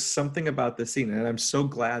there's something about this scene, and I'm so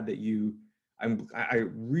glad that I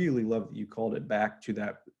really love that you called it back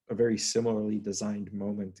to a very similarly designed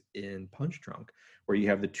moment in Punch Drunk, where you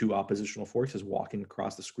have the two oppositional forces walking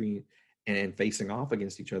across the screen and facing off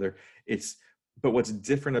against each other. But what's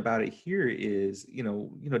different about it here is,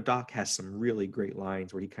 Doc has some really great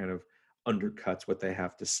lines where he kind of undercuts what they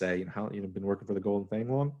have to say, how, been working for the Golden Fang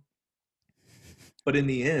long. But in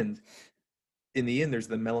the end, there's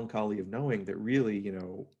the melancholy of knowing that really,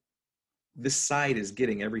 this side is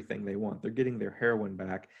getting everything they want. They're getting their heroin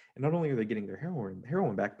back. And not only are they getting their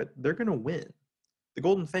heroin back, but they're going to win. The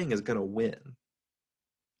Golden Fang is going to win.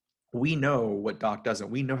 We know what Doc doesn't.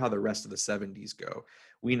 We know how the rest of the 70s go.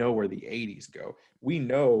 We know where the 80s go. We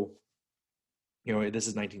know, this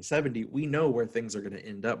is 1970. We know where things are going to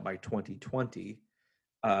end up by 2020,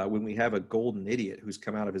 when we have a golden idiot who's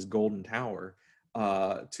come out of his golden tower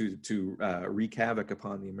to wreak havoc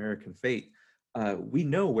upon the American fate. We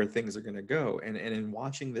know where things are going to go. And in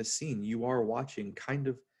watching this scene, you are watching kind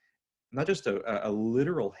of not just a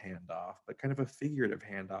literal handoff, but kind of a figurative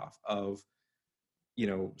handoff of,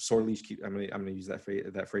 Sorleach I'm going to use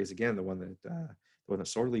that phrase again, the one that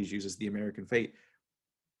Sorleach uses, the American fate.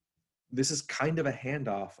 This is kind of a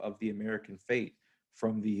handoff of the American fate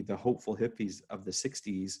from the hopeful hippies of the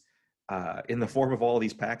 60s, in the form of all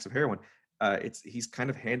these packs of heroin. He's kind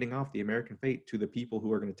of handing off the American fate to the people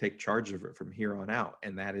who are going to take charge of it from here on out,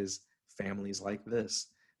 and that is families like this,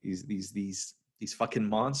 these fucking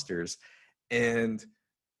monsters. And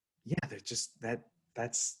yeah, they're just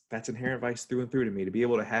that's Inherent Vice through and through to me, to be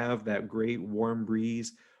able to have that great warm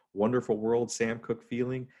breeze, Wonderful World Sam Cooke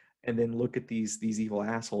feeling, and then look at these evil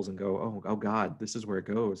assholes and go, oh God, this is where it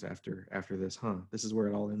goes after this, huh? This is where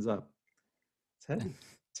it all ends up. It's heavy.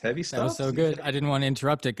 It's heavy stuff. That was so good. I didn't want to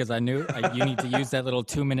interrupt it because I knew you need to use that little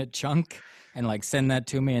 2-minute chunk and send that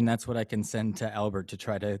to me, and that's what I can send to Albert to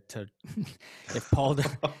try to if Paul,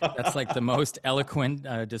 that's like the most eloquent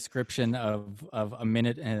description of a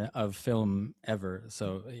minute of film ever.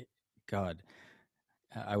 So, God,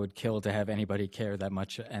 I would kill to have anybody care that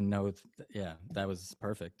much and know. That was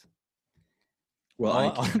perfect.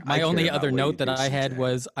 Well, my only other note that I had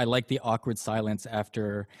was I like the awkward silence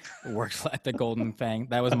after work at the Golden Fang.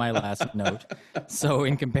 That was my last note. So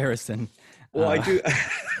in comparison, well, I do.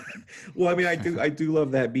 Well, I mean, I do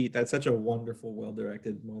love that beat. That's such a wonderful,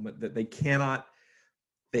 well-directed moment that they can't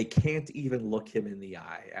even look him in the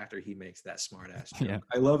eye after he makes that smart-ass joke. Yeah.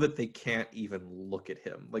 I love that they can't even look at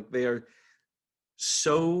him. Like, they are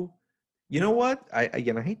so. You know what? I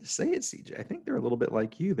hate to say it, CJ. I think they're a little bit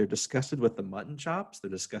like you. They're disgusted with the mutton chops. They're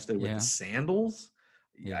disgusted with the sandals.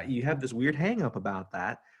 Yeah, you have this weird hang up about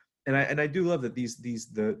that. And I do love that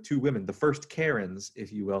the two women, the first Karens,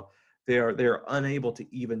 if you will, they are unable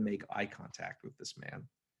to even make eye contact with this man.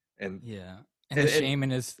 And the shame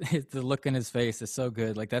in the look in his face is so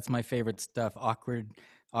good. Like, that's my favorite stuff.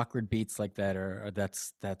 Awkward beats like that, or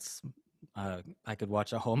that's. I could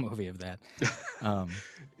watch a whole movie of that.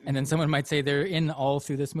 And then someone might say they're in all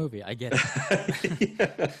through this movie. I get it.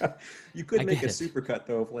 Yeah. You could make a supercut,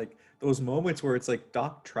 though, of like those moments where it's like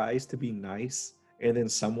Doc tries to be nice and then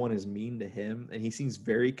someone is mean to him and he seems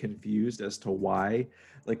very confused as to why.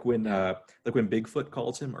 Like when Bigfoot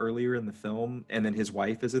calls him earlier in the film, and then his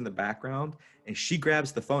wife is in the background and she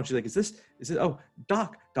grabs the phone. She's like, is it, oh,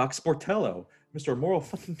 Doc Sportello, Mr. Moral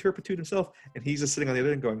fucking Turpitude himself. And he's just sitting on the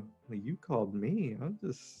other end going, well, you called me. I'm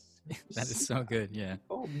just That is so good. Yeah.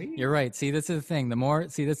 Oh, me. You're right. See, this is the thing.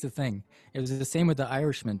 This is the thing. It was the same with the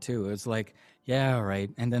Irishman too. It was like, yeah, right.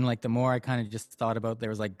 And then like the more I kind of just thought about, there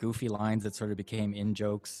was like goofy lines that sort of became in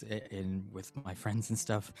jokes in with my friends and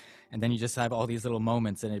stuff. And then you just have all these little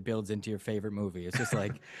moments, and it builds into your favorite movie. It's just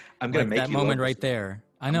like, I'm gonna like make that you love moment this right movie. there.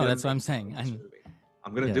 I I'm know. gonna That's what make I'm you saying. love this And movie.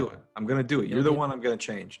 I'm gonna yeah, do it. I'm gonna do it. You're the you'll, one I'm gonna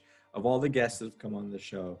change. Of all the guests that have come on this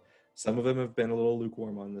show, some of them have been a little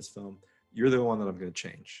lukewarm on this film. You're the one that I'm gonna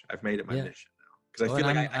change. I've made it my yeah. mission now because Well,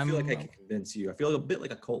 and I feel like I can convince you. I feel a bit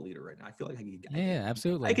like a cult leader right now. I feel like yeah, I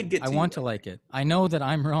absolutely. could get I to you. want to like it. I know that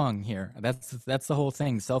I'm wrong here. That's the whole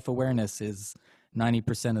thing. Self-awareness is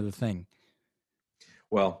 90% of the thing.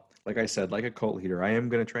 Well, like I said, like a cult leader, I am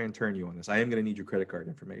going to try and turn you on this. I am going to need your credit card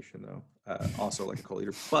information, though. Also, like a cult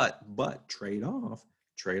leader, but trade off,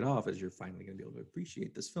 is you're finally going to be able to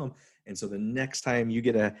appreciate this film. And so the next time you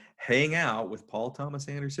get to hang out with Paul Thomas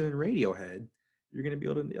Anderson and Radiohead, you're going to be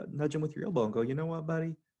able to nudge him with your elbow and go, you know what,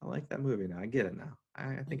 buddy, I like that movie now. I get it now.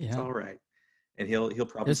 I think it's Yeah. all right. And he'll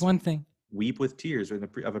probably There's one thing. weep with tears of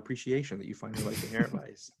appreciation that you finally like Inherent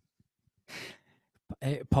Vice.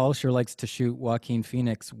 Paul sure likes to shoot Joaquin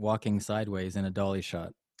Phoenix walking sideways in a dolly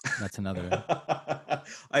shot. That's another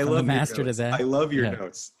I from the love your master to notes. that. I love your Yeah.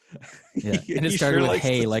 notes. Yeah. And it He started sure with likes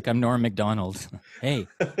hey, to- like I'm Norm Macdonald. Hey,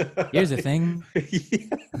 here's the thing.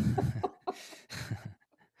 Yeah.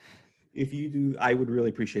 If you do, I would really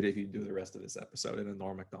appreciate it if you do the rest of this episode in a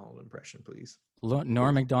Norm Macdonald impression, please.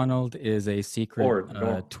 Norm Macdonald is a secret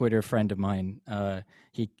Norm. Twitter friend of mine.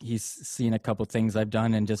 He's seen a couple things I've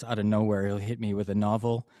done, and just out of nowhere, he'll hit me with a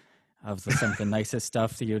novel of some of the nicest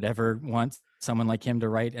stuff that you'd ever want someone like him to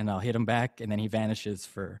write, and I'll hit him back, and then he vanishes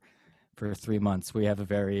for 3 months. We have a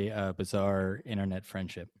very bizarre internet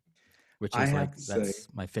friendship, which is that's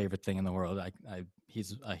my favorite thing in the world.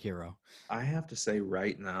 He's a hero. I have to say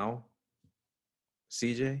right now,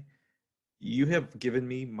 CJ, you have given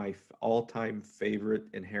me my all-time favorite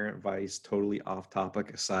Inherent Vice, totally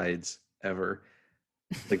off-topic asides ever.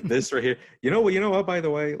 Like this right here. You know what, by the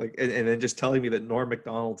way? Like, and then just telling me that Norm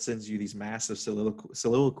Macdonald sends you these massive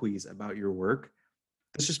soliloquies about your work.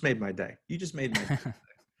 This just made my day. You just made my day.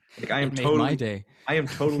 Like, It made my day. I am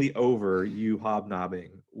totally over you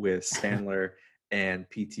hobnobbing with Sandler and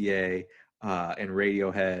PTA and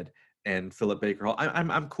Radiohead and Philip Baker Hall.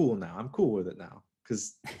 I'm cool now. I'm cool with it now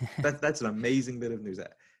because that's an amazing bit of news.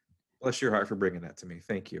 Bless your heart for bringing that to me.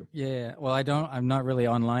 Thank you. Yeah, well, I'm not really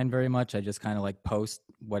online very much. I just kind of like post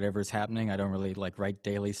whatever's happening. I don't really like write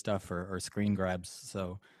daily stuff or screen grabs.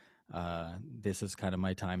 So this is kind of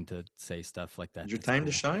my time to say stuff like that. It's your time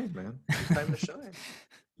to shine, man. It's your time to shine.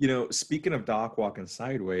 You know, speaking of Doc walking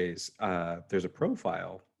sideways, there's a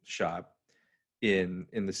profile shot in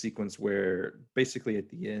the sequence where basically at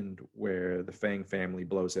the end where the Fang family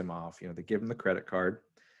blows him off. You know, they give him the credit card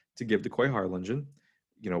to give to Coy Harlingen.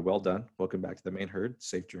 You know, well done. Welcome back to the main herd.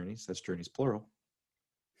 Safe journeys. That's journeys plural.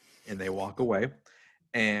 And they walk away.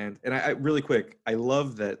 And I really quick, I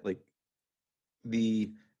love that, like,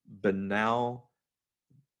 the banal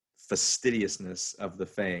fastidiousness of the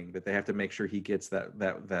Fang, that they have to make sure he gets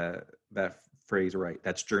that phrase right.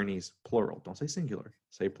 That's journeys plural. Don't say singular.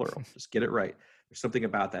 Say plural. Just get it right. There's something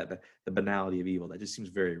about that, the banality of evil, that just seems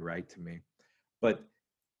very right to me. But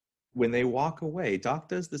when they walk away, Doc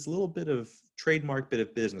does this little bit of trademark bit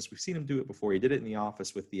of business. We've seen him do it before. He did it in the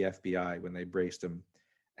office with the FBI when they braced him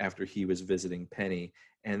after he was visiting Penny.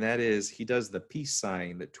 And that is, he does the peace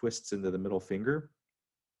sign that twists into the middle finger.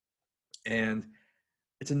 And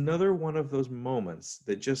it's another one of those moments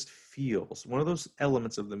that just feels, one of those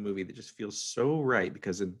elements of the movie that just feels so right,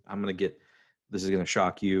 because this is going to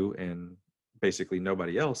shock you and basically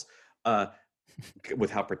nobody else with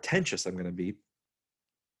how pretentious I'm going to be.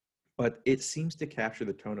 But it seems to capture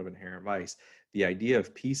the tone of Inherent Vice, the idea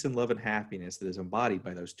of peace and love and happiness that is embodied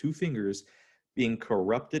by those two fingers being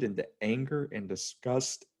corrupted into anger and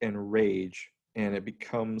disgust and rage, and it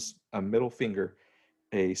becomes a middle finger,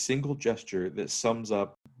 a single gesture that sums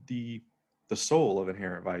up the soul of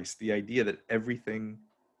Inherent Vice, the idea that everything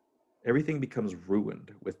becomes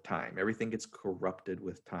ruined with time, everything gets corrupted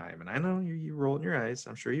with time. And I know you're rolling your eyes,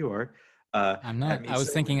 I'm sure you are. I'm not. I was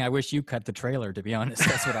thinking, I wish you cut the trailer, to be honest.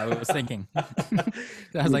 That's what I was thinking. I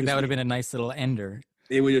was like, that would have been a nice little ender.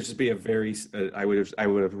 It would just be a very, I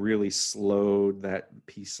would have really slowed that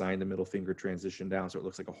peace sign, the middle finger transition down, so it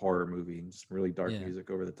looks like a horror movie and just really dark music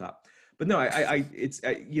over the top. But no,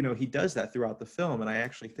 he does that throughout the film, and I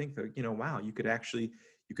actually think that, wow, you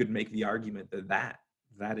could make the argument that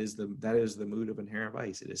is the mood of Inherent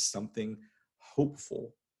Vice. It is something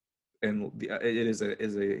hopeful. And it is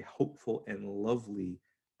a hopeful and lovely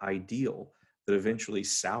ideal that eventually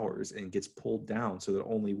sours and gets pulled down so that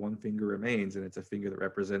only one finger remains, and it's a finger that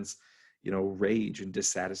represents, rage and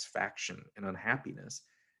dissatisfaction and unhappiness.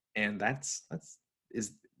 And that's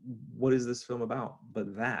is what is this film about?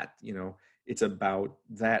 But that, it's about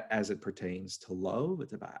that as it pertains to love.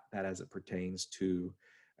 It's about that as it pertains to,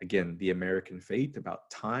 again, the American fate, about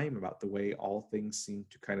time, about the way all things seem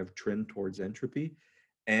to kind of trend towards entropy.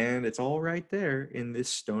 And it's all right there in this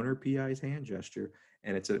stoner PI's hand gesture.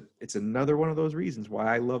 And it's another one of those reasons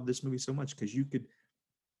why I love this movie so much, because you could,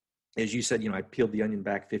 as you said, I peeled the onion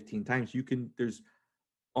back 15 times. There's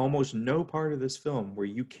almost no part of this film where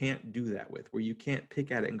you can't do that with, where you can't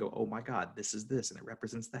pick at it and go, oh my God, this is this, and it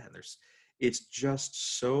represents that. And it's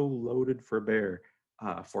just so loaded for bear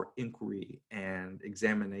for inquiry and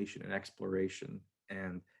examination and exploration.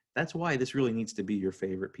 And that's why this really needs to be your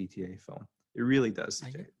favorite PTA film. It really does.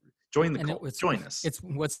 Join the cult. Join us. It's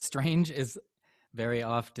what's strange is very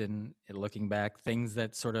often, looking back, things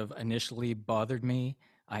that sort of initially bothered me,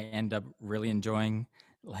 I end up really enjoying.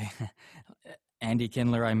 Like Andy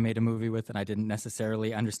Kindler, I made a movie with, and I didn't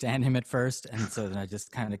necessarily understand him at first, and so then I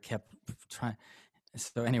just kind of kept trying.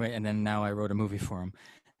 So anyway, and then now I wrote a movie for him.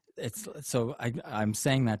 It's so I'm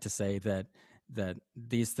saying that to say that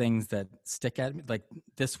these things that stick at me, like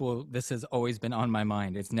this has always been on my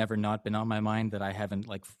mind. It's never not been on my mind that I haven't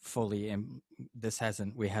like fully.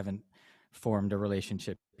 We haven't formed a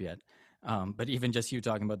relationship yet. But even just you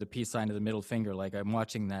talking about the peace sign of the middle finger, like I'm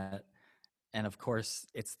watching that, and of course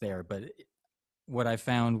it's there. But what I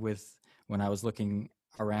found when I was looking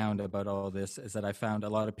around about all this is that I found a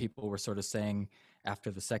lot of people were sort of saying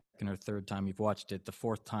after the second or third time you've watched it, the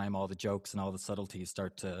fourth time all the jokes and all the subtleties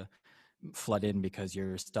start to flood in because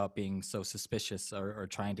you're stop being so suspicious or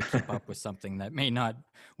trying to keep up with something that may not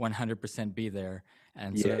 100% be there.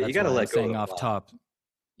 And so that's you got to let go off top.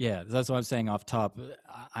 Yeah, that's what I'm saying off top.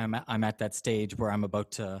 I'm at that stage where I'm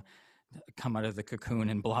about to come out of the cocoon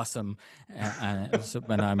and blossom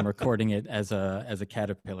when I'm recording it as a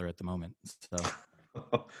caterpillar at the moment.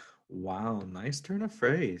 So wow, nice turn of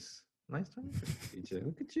phrase. CJ.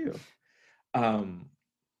 Look at you.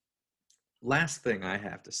 Last thing I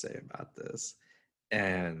have to say about this,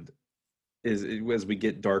 and is as we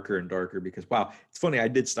get darker and darker, because wow, it's funny, I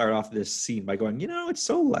did start off this scene by going, it's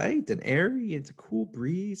so light and airy, it's a cool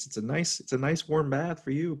breeze, it's a nice warm bath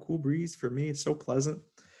for you, a cool breeze for me, it's so pleasant.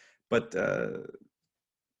 But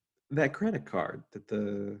that credit card that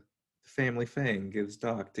the family Fang gives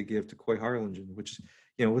Doc to give to Coy Harlingen, which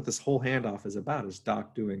what this whole handoff is about, is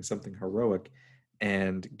Doc doing something heroic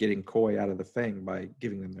and getting Coy out of the Fang by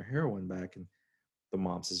giving them their heroin back. And the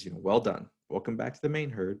mom says, well done, welcome back to the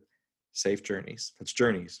main herd, safe journeys. That's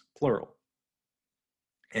journeys, plural.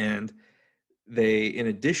 And they, in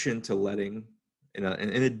addition to letting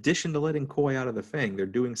Coy out of the Fang, they're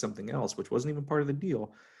doing something else, which wasn't even part of the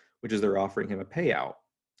deal, which is they're offering him a payout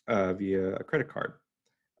via a credit card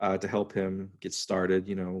to help him get started,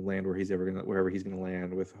 land wherever he's gonna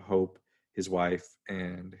land with Hope, his wife,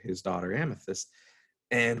 and his daughter Amethyst.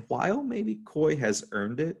 And while maybe Coy has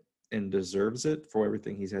earned it and deserves it for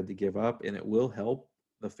everything he's had to give up, and it will help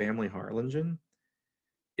the family Harlingen,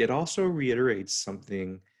 it also reiterates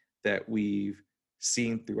something that we've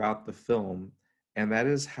seen throughout the film, and that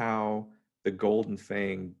is how the Golden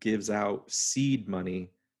Fang gives out seed money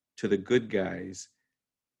to the good guys.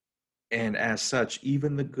 And as such,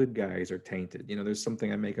 even the good guys are tainted. There's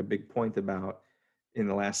something I make a big point about in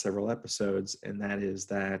the last several episodes, and that is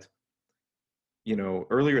that,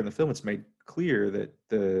 earlier in the film, it's made clear that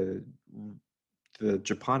the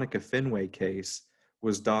Japonica Fenway case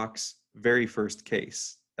was Doc's very first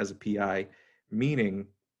case as a PI, meaning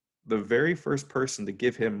the very first person to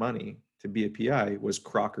give him money to be a PI was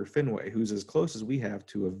Crocker Fenway, who's as close as we have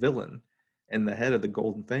to a villain and the head of the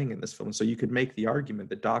Golden Fang in this film. So you could make the argument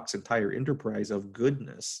that Doc's entire enterprise of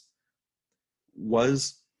goodness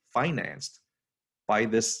was financed by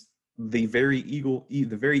the very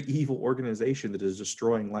evil organization that is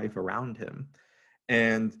destroying life around him.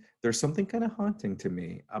 And there's something kind of haunting to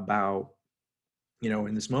me about,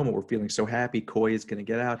 in this moment, we're feeling so happy. Coy is going to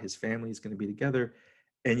get out, his family is going to be together,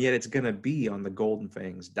 and yet it's going to be on the Golden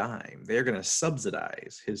Fang's dime. They're going to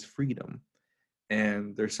subsidize his freedom.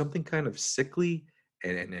 And there's something kind of sickly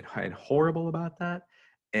and horrible about that.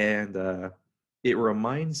 And it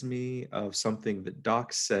reminds me of something that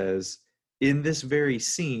Doc says in this very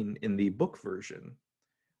scene in the book version,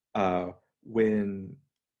 when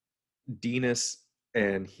Dinas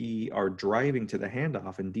and he are driving to the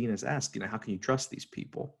handoff, and Dinas asks, how can you trust these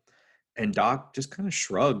people? And Doc just kind of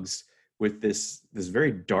shrugs with this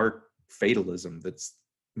very dark fatalism that's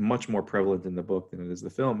much more prevalent in the book than it is the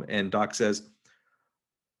film. And Doc says,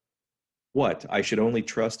 What? I should only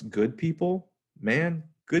trust good people? Man,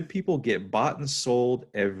 good people get bought and sold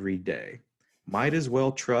every day. Might as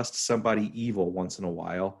well trust somebody evil once in a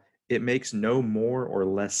while. It makes no more or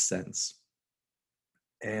less sense.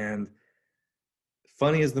 And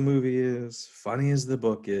funny as the movie is, funny as the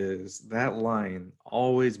book is, that line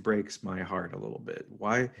always breaks my heart a little bit.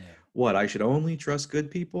 Why? Yeah. What? I should only trust good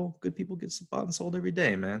people? Good people get bought and sold every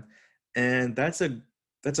day, man. And that's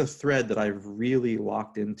a thread that I've really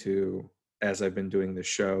locked into as I've been doing this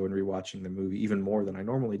show and rewatching the movie even more than I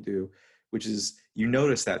normally do, which is you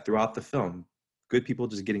notice that throughout the film, good people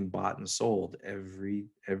just getting bought and sold every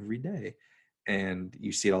day. And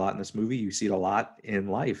you see it a lot in this movie. You see it a lot in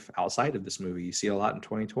life outside of this movie. You see it a lot in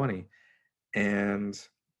 2020. And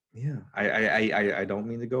yeah, I don't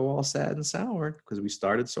mean to go all sad and sour because we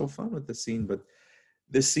started so fun with this scene, but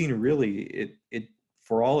this scene really, it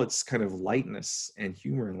for all its kind of lightness and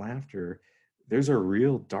humor and laughter, there's a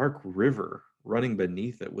real dark river running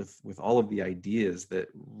beneath it with all of the ideas that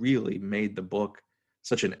really made the book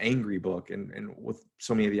such an angry book, and with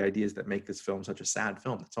so many of the ideas that make this film such a sad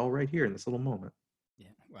film. It's all right here in this little moment. Yeah.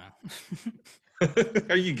 Wow.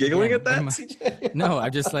 Are you giggling at that, CJ? No,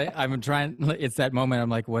 I'm just like, I'm trying. It's that moment. I'm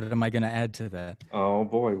like, what am I going to add to that? Oh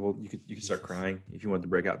boy. Well, you could start crying if you wanted to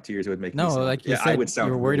break out tears. It would make no, me sound, like you yeah, said, I would sound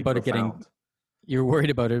you were worried really about profound. it getting. You're worried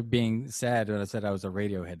about it being sad when I said I was a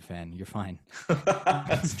Radiohead fan. You're fine.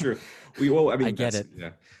 That's true. I get it. Yeah.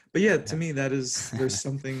 But yeah, to me, there's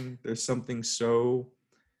something so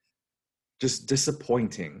just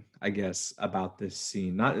disappointing, I guess, about this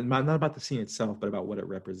scene. Not about the scene itself, but about what it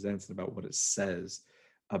represents and about what it says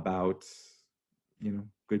about,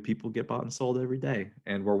 good people get bought and sold every day.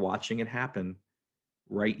 And we're watching it happen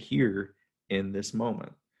right here in this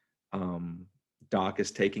moment. Doc is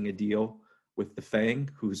taking a deal with the Fang,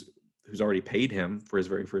 who's already paid him for his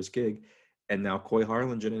very first gig, and now Coy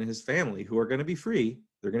Harlingen and his family, who are going to be free,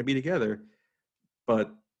 they're going to be together.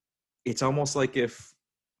 But it's almost like if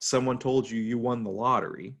someone told you won the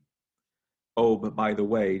lottery. Oh, but by the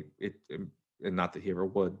way, and not that he ever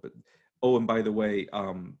would, but and by the way,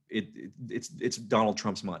 it's Donald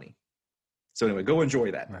Trump's money. So anyway, go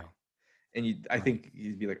enjoy that now. Right. And I think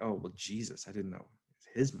you'd be like, oh well, Jesus, I didn't know it's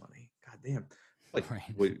his money. God damn. Like, right.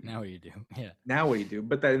 Now what you do? Yeah. Now what you do?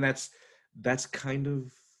 But then that's what kind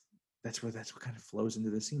of flows into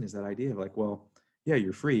the scene, is that idea of like, well, yeah,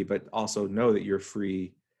 you're free, but also know that you're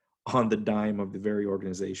free on the dime of the very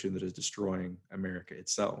organization that is destroying America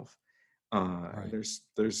itself. Right.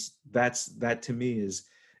 That to me is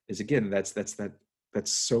again, that's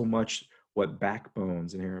so much what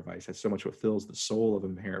backbones Inherent Vice. That's so much what fills the soul of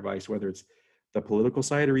Inherent Vice, whether it's the political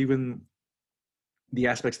side or even the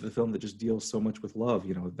aspects of the film that just deals so much with love.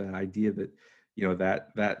 The idea that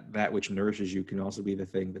that which nourishes you can also be the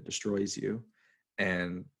thing that destroys you.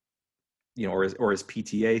 And or as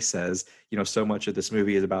PTA says, so much of this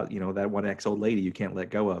movie is about that one ex-old lady you can't let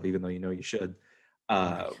go of, even though you should.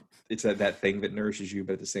 It's that thing that nourishes you,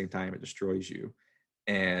 but at the same time it destroys you.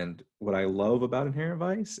 And what I love about Inherent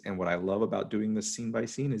Vice, and what I love about doing this scene by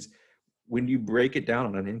scene, is when you break it down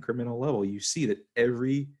on an incremental level, you see that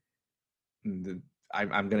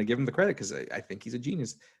I'm going to give him the credit because I think he's a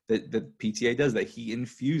genius, that PTA does that. He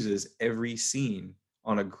infuses every scene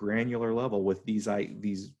on a granular level with these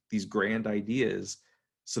grand ideas,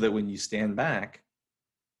 so that when you stand back,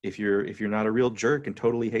 if you're not a real jerk and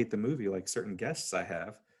totally hate the movie like certain guests I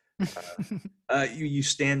have, you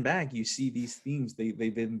stand back, you see these themes. They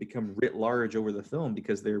then become writ large over the film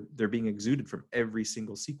because they're being exuded from every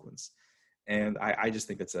single sequence, and I just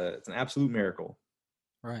think it's an absolute miracle.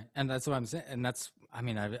 Right, and that's what I'm saying, and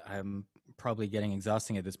I'm probably getting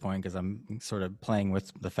exhausting at this point because I'm sort of playing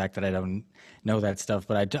with the fact that I don't know that stuff,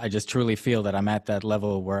 but I just truly feel that I'm at that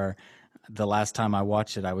level where the last time I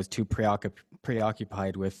watched it, I was too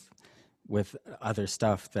preoccupied with other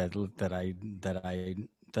stuff that I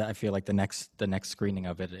feel like the next screening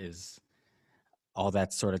of it is all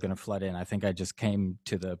that's sort of going to flood in. I think I just came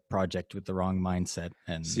to the project with the wrong mindset.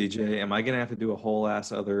 And CJ, am I going to have to do a whole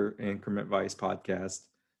ass other Increment Vice podcast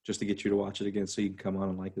just to get you to watch it again so you can come on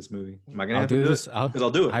and like this movie? Am I going to have to do this? Because I'll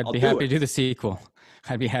do it. I'd be happy to do the sequel.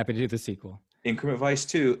 I'd be happy to do the sequel. Increment Vice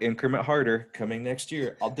 2, Increment Harder, coming next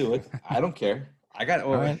year. I'll do it. I don't care.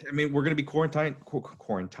 Right. I mean, we're going to be quarantined.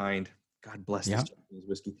 God bless this Japanese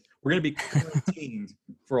whiskey. We're going to be quarantined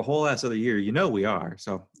for a whole ass other year. We are.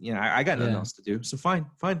 So, I got nothing else to do. So fine.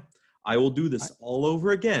 I will do this all over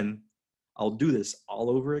again. I'll do this all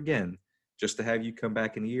over again just to have you come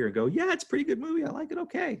back in a year and go, yeah, it's a pretty good movie. I like it.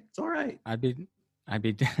 Okay. It's all right. I'd be like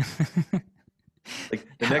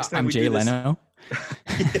the next time I'm we Jay do this, Leno.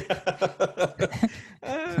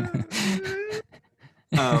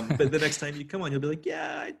 But the next time you come on, you'll be like,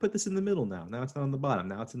 yeah, I'd put this in the middle now. Now it's not on the bottom.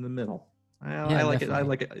 Now it's in the middle. I like it. I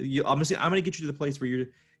like it. I'm gonna get you to the place where you're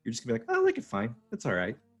just gonna be like, I like it fine. It's all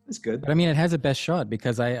right. It's good. But I mean, it has a best shot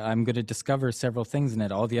because I'm going to discover several things in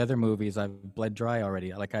it. All the other movies I've bled dry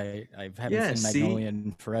already. Like I haven't seen Magnolia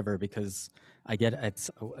in forever because I get it's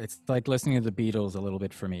like listening to the Beatles a little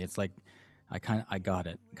bit for me. It's like I got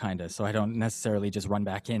it kind of. So I don't necessarily just run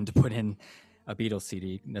back in to put in a Beatles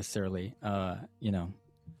CD necessarily. You know,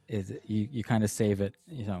 you kind of save it.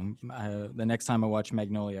 You know, the next time I watch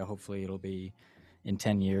Magnolia, hopefully it'll be in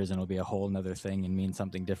 10 years and it'll be a whole nother thing and mean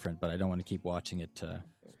something different. But I don't want to keep watching it.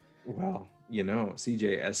 Well, you know,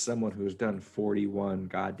 CJ, as someone who's done 41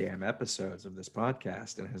 goddamn episodes of this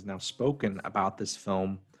podcast and has now spoken about this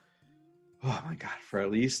film, oh my God, for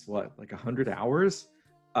at least like 100 hours,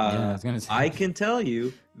 I was gonna say. I can tell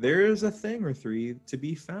you there's a thing or three to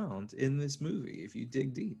be found in this movie if you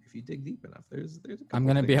dig deep. If you dig deep enough, there's a couple I'm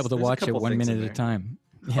gonna be able to watch it 1 minute at a time.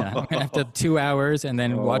 Yeah, I'm gonna have to 2 hours and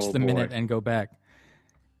then watch the minute and go back.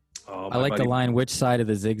 Oh, I like the line, which side of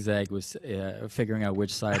the zigzag was, figuring out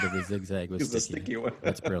which side of the zigzag was sticky. The sticky one.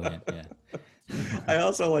 That's brilliant, yeah. I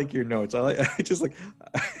also like your notes. I just like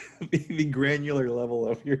the granular level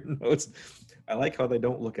of your notes. I like how they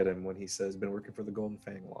don't look at him when he says, been working for the Golden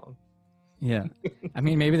Fang long. Yeah. I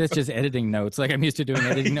mean, maybe that's just editing notes. Like I'm used to doing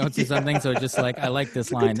editing notes or something. So just like, I like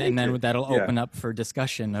this line. And then that'll open up for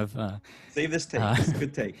discussion of... Save this take. It's a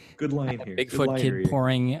good take. Good line here. Bigfoot kid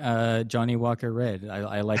pouring Johnny Walker Red.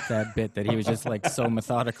 I like that bit that he was just like so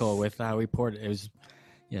methodical with how he poured it. It was,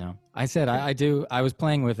 you know, I said, I was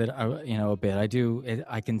playing with it, you know, a bit.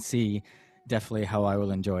 I can see definitely how I will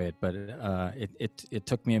enjoy it. But it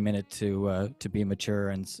took me a minute to be mature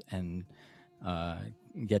and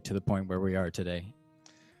get to the point where we are today.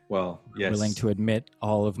 Well, yes. Willing to admit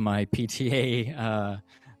all of my PTA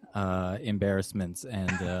embarrassments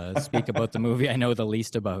and speak about the movie I know the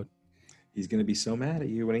least about. He's going to be so mad at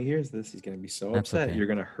you when he hears this. He's going to be so upset. Okay. You're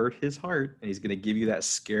going to hurt his heart, and he's going to give you that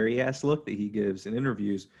scary-ass look that he gives in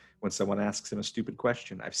interviews when someone asks him a stupid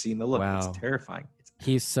question. I've seen the look. Wow. It's terrifying.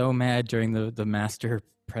 He's so mad during the master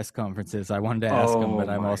press conferences. I wanted to ask him, but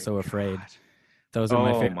I'm also afraid. Those are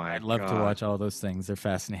my favorite. I'd love to watch all those things. They're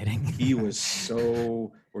fascinating. He was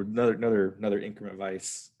so, or another Increment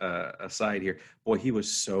Vice aside here. Boy, he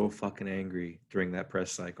was so fucking angry during that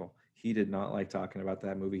press cycle. He did not like talking about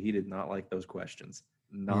that movie. He did not like those questions.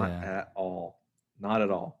 Not at all. Not at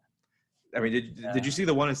all. I mean, did you see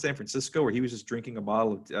the one in San Francisco where he was just drinking a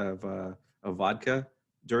bottle of vodka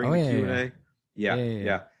during the Q&A?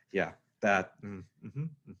 Yeah. That.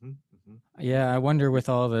 Yeah, I wonder with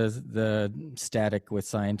all the static with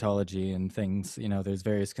Scientology and things, you know, there's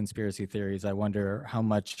various conspiracy theories. I wonder how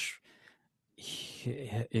much,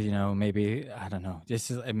 you know, maybe, I don't know,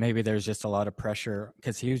 maybe there's just a lot of pressure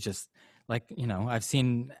because he was just like, you know, I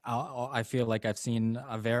feel like I've seen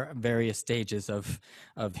various stages of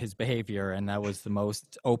his behavior, and that was the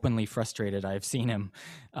most openly frustrated I've seen him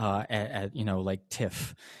at you know, like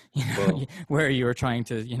TIFF, you know, where you were trying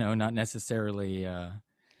to, you know, not necessarily,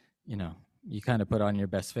 you know, you kind of put on your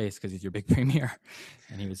best face because he's your big premiere,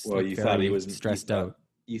 and he was you thought he was stressed out.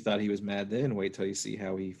 You thought he was mad then. Wait till you see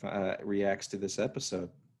how he reacts to this episode.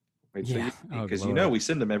 Wait till you, because you know we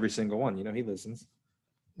send him every single one. You know he listens.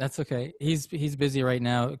 That's okay. He's busy right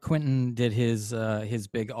now. Quentin did his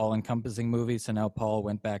big all-encompassing movie, so now Paul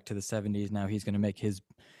went back to the 70s. Now he's going to make his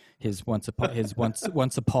once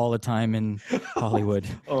upon a time in Hollywood.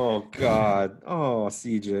 Oh God. Oh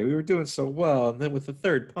CJ, we were doing so well, and then with the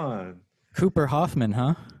third pun. Cooper Hoffman,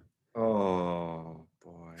 huh? Oh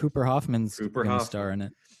boy. Cooper Hoffman's going to star in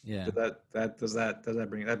it. Yeah.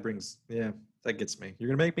 That brings that gets me. You're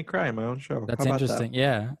going to make me cry in my own show. That's interesting. That?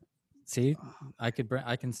 Yeah. See, I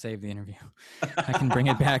can save the interview. I can bring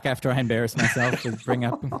it back after I embarrass myself to bring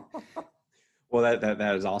up. Well,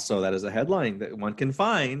 that is a headline that one can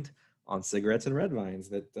find on Cigarettes and Red Vines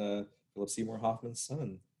that Philip Seymour Hoffman's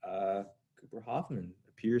son, Cooper Hoffman,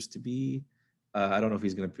 appears to be. I don't know if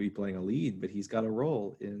he's going to be playing a lead, but he's got a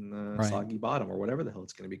role in Soggy Bottom or whatever the hell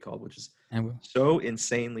it's going to be called, which is so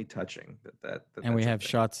insanely touching. And we have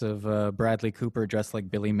shots of Bradley Cooper dressed like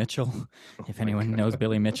Billy Mitchell, if anyone knows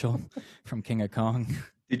Billy Mitchell from King of Kong.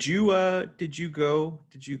 Did you go? Oh God,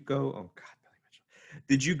 Billy Mitchell.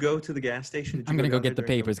 Did you go to the gas station? I'm going to go get the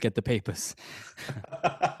papers. Get the papers.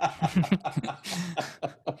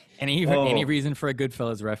 Any reason for a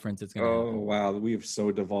Goodfellas reference? It's going to. Oh wow, we have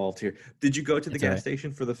so devolved here. Did you go to the gas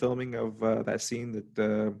station for the filming of that scene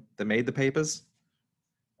that made the papers?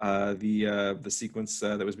 The sequence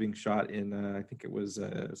that was being shot in I think it was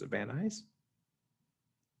it Van Nuys?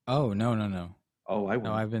 Oh no. Oh, I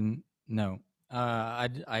went. No,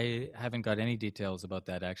 I haven't got any details about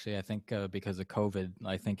that, actually. I think because of COVID,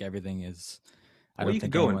 I think everything is. I Well, don't you could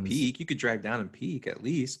think go and anyone's. peek. You could drive down and peek at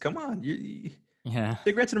least. Come on. Yeah.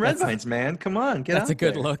 Cigarettes and red vines, man. Come on, get out That's a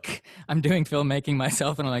good there. look. I'm doing filmmaking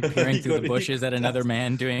myself, and I'm like peering You through go the to- bushes at another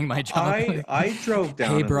man doing my job. I drove down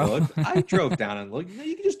Hey, and bro. looked. I drove down and looked.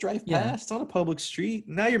 You can just drive Yeah. past. It's on a public street.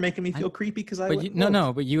 Now you're making me feel creepy because I But went you, and looked.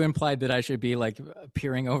 no. But you implied that I should be like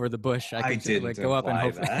peering over the bush. I could didn't like go up and imply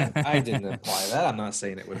hope that. I didn't imply that. I'm not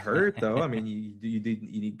saying it would hurt, though. I mean, you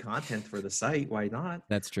need content for the site. Why not?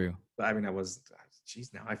 That's true. But I mean,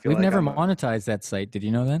 geez, now I feel We've like never monetized that site. Did you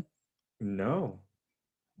know that? No.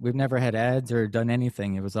 We've never had ads or done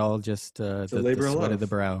anything. It was all just the labor of sweat love. of the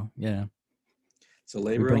brow. Yeah. So We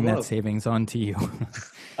labor bring of that love. savings on to you.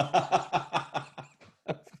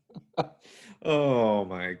 Oh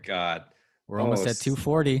my God. We're almost at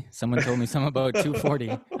 240. Someone told me something about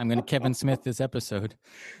 240. I'm going to Kevin Smith this episode.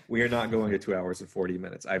 We are not going to 2 hours and 40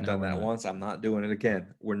 minutes. I've done we're that not. once. I'm not doing it again.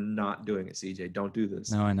 We're not doing it, CJ. Don't do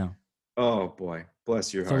this. No, I know. Oh boy.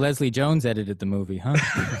 Bless your So heart. Leslie Jones edited the movie, huh?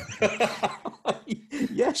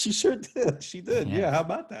 Yeah, she sure did. She did. Yeah. Yeah. How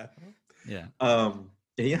about that? Yeah.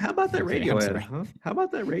 Yeah. How about that Okay, I'm Radiohead? sorry. Huh? How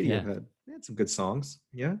about that Radiohead? They had some good songs.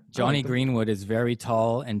 Yeah. I Johnny like them. Greenwood is very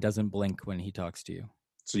tall and doesn't blink when he talks to you.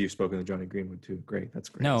 So you've spoken to Johnny Greenwood too. Great. That's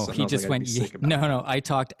great. No, Something he else I just gotta went. be sick about. No. I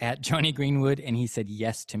talked at Johnny Greenwood, and he said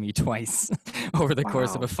yes to me twice over the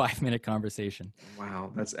course of Wow. a 5-minute conversation.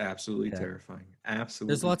 Wow, that's absolutely terrifying.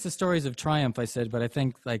 Absolutely. There's lots of stories of triumph, I said, but I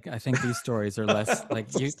think these stories are less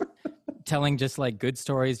like you telling just like good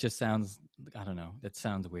stories. Just sounds, I don't know. That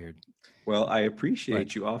sounds weird. Well, I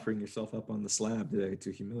appreciate you offering yourself up on the slab today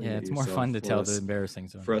to humiliate Yeah, it's more yourself fun to for tell us- the embarrassing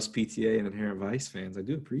stories. for us PTA and Inherent Vice fans. I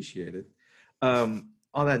do appreciate it.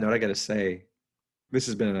 On that note, I got to say, this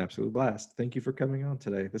has been an absolute blast. Thank you for coming on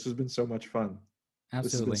today. This has been so much fun. Absolutely.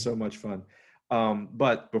 This has been so much fun.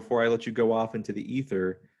 But before I let you go off into the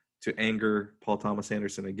ether to anger Paul Thomas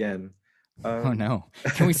Anderson again. Oh no!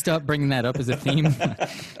 Can we stop bringing that up as a theme?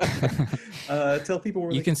 Tell people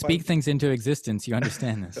where You they can speak find... things into existence. You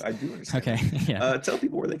understand this? I do understand. Okay. Yeah. Tell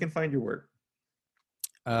people where they can find your work.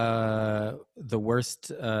 The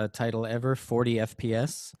worst title ever, 40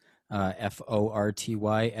 FPS, FORTY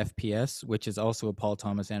FPS, which is also a Paul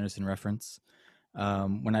Thomas Anderson reference.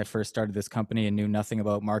 When I first started this company and knew nothing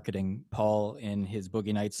about marketing, Paul, in his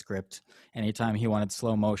Boogie Nights script, anytime he wanted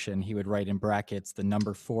slow motion, he would write in brackets the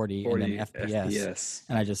number 40 and then FPS.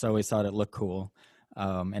 And I just always thought it looked cool.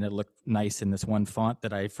 And it looked nice in this one font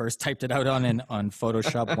that I first typed it out on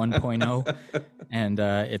Photoshop 1.0, and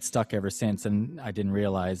it stuck ever since. And I didn't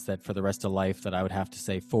realize that for the rest of life that I would have to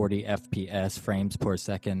say 40 FPS, frames per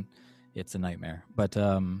second. It's a nightmare. But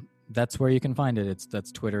that's where you can find it.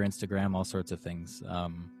 That's Twitter, Instagram, all sorts of things.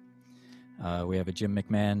 We have a Jim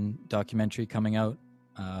McMahon documentary coming out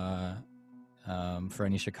for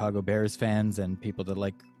any Chicago Bears fans and people that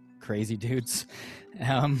like crazy dudes.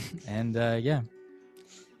 Yeah.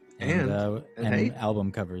 And hey,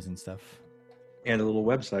 album covers and stuff. And a little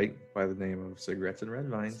website by the name of Cigarettes and Red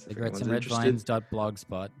Vines.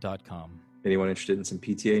 Cigarettesandredvines.blogspot.com. Anyone interested in some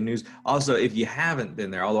PTA news? Also, if you haven't been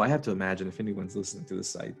there, although I have to imagine if anyone's listening to this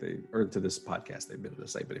site, or to this podcast, they've been to the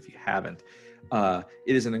site. But if you haven't,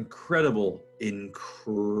 it is an incredible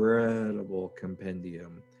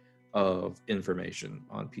compendium of information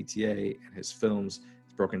on PTA and his films.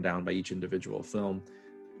 It's broken down by each individual film.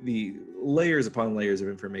 The layers upon layers of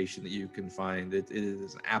information that you can find, it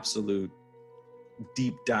is an absolute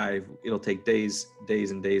deep dive. It'll take days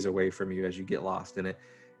and days away from you as you get lost in it.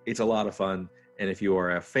 It's a lot of fun. And if you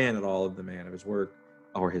are a fan at all of the man, of his work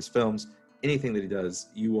or his films, anything that he does,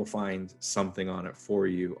 you will find something on it for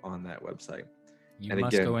you on that website. You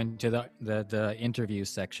must go into the interview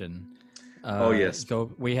section. Oh yes.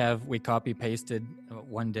 We copy pasted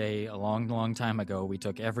one day a long time ago. We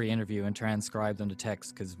took every interview and transcribed them to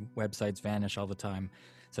text because websites vanish all the time.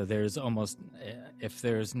 So there's almost, if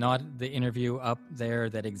there's not the interview up there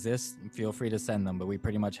that exists, feel free to send them. But we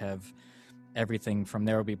pretty much have everything from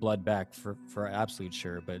There Will Be Blood back for absolute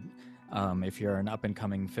sure. But if you're an up and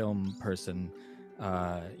coming film person,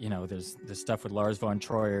 there's stuff with Lars von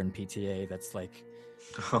Trier and PTA that's like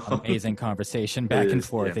amazing conversation back and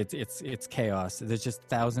forth. Yeah. It's chaos. There's just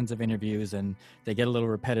thousands of interviews and they get a little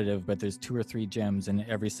repetitive, but there's 2 or 3 gems in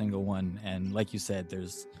every single one. And like you said,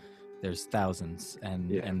 there's thousands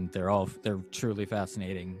and they're truly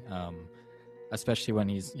fascinating. Especially when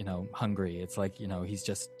he's hungry. It's like he's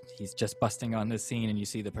just busting on the scene and you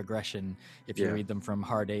see the progression. If you read them from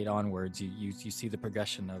Hard 8 onwards, you see the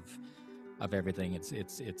progression of everything.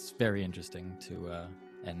 It's very interesting to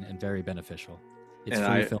and very beneficial. It's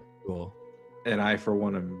free film school. And I, for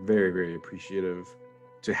one, am very, very appreciative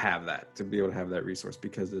to have that, to be able to have that resource,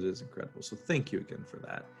 because it is incredible. So thank you again for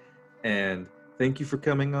that. And thank you for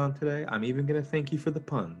coming on today. I'm even going to thank you for the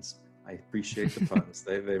puns. I appreciate the puns.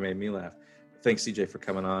 They made me laugh. Thanks, CJ, for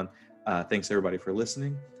coming on. Thanks, everybody, for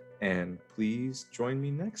listening. And please join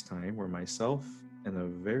me next time where myself and a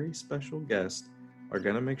very special guest are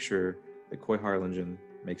going to make sure that Coy Harlingen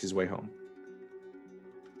makes his way home.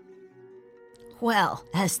 Well,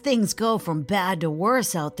 as things go from bad to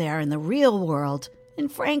worse out there in the real world,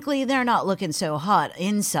 and frankly, they're not looking so hot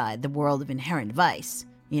inside the world of Inherent Vice,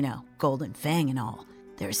 you know, Golden Fang and all,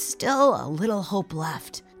 there's still a little hope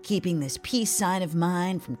left, keeping this peace sign of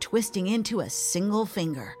mine from twisting into a single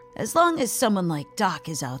finger. As long as someone like Doc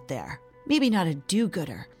is out there, maybe not a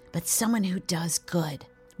do-gooder, but someone who does good.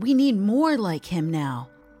 We need more like him now.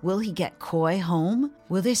 Will he get Coy home?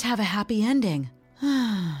 Will this have a happy ending?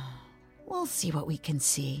 We'll see what we can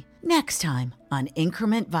see next time on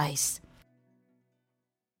Increment Vice.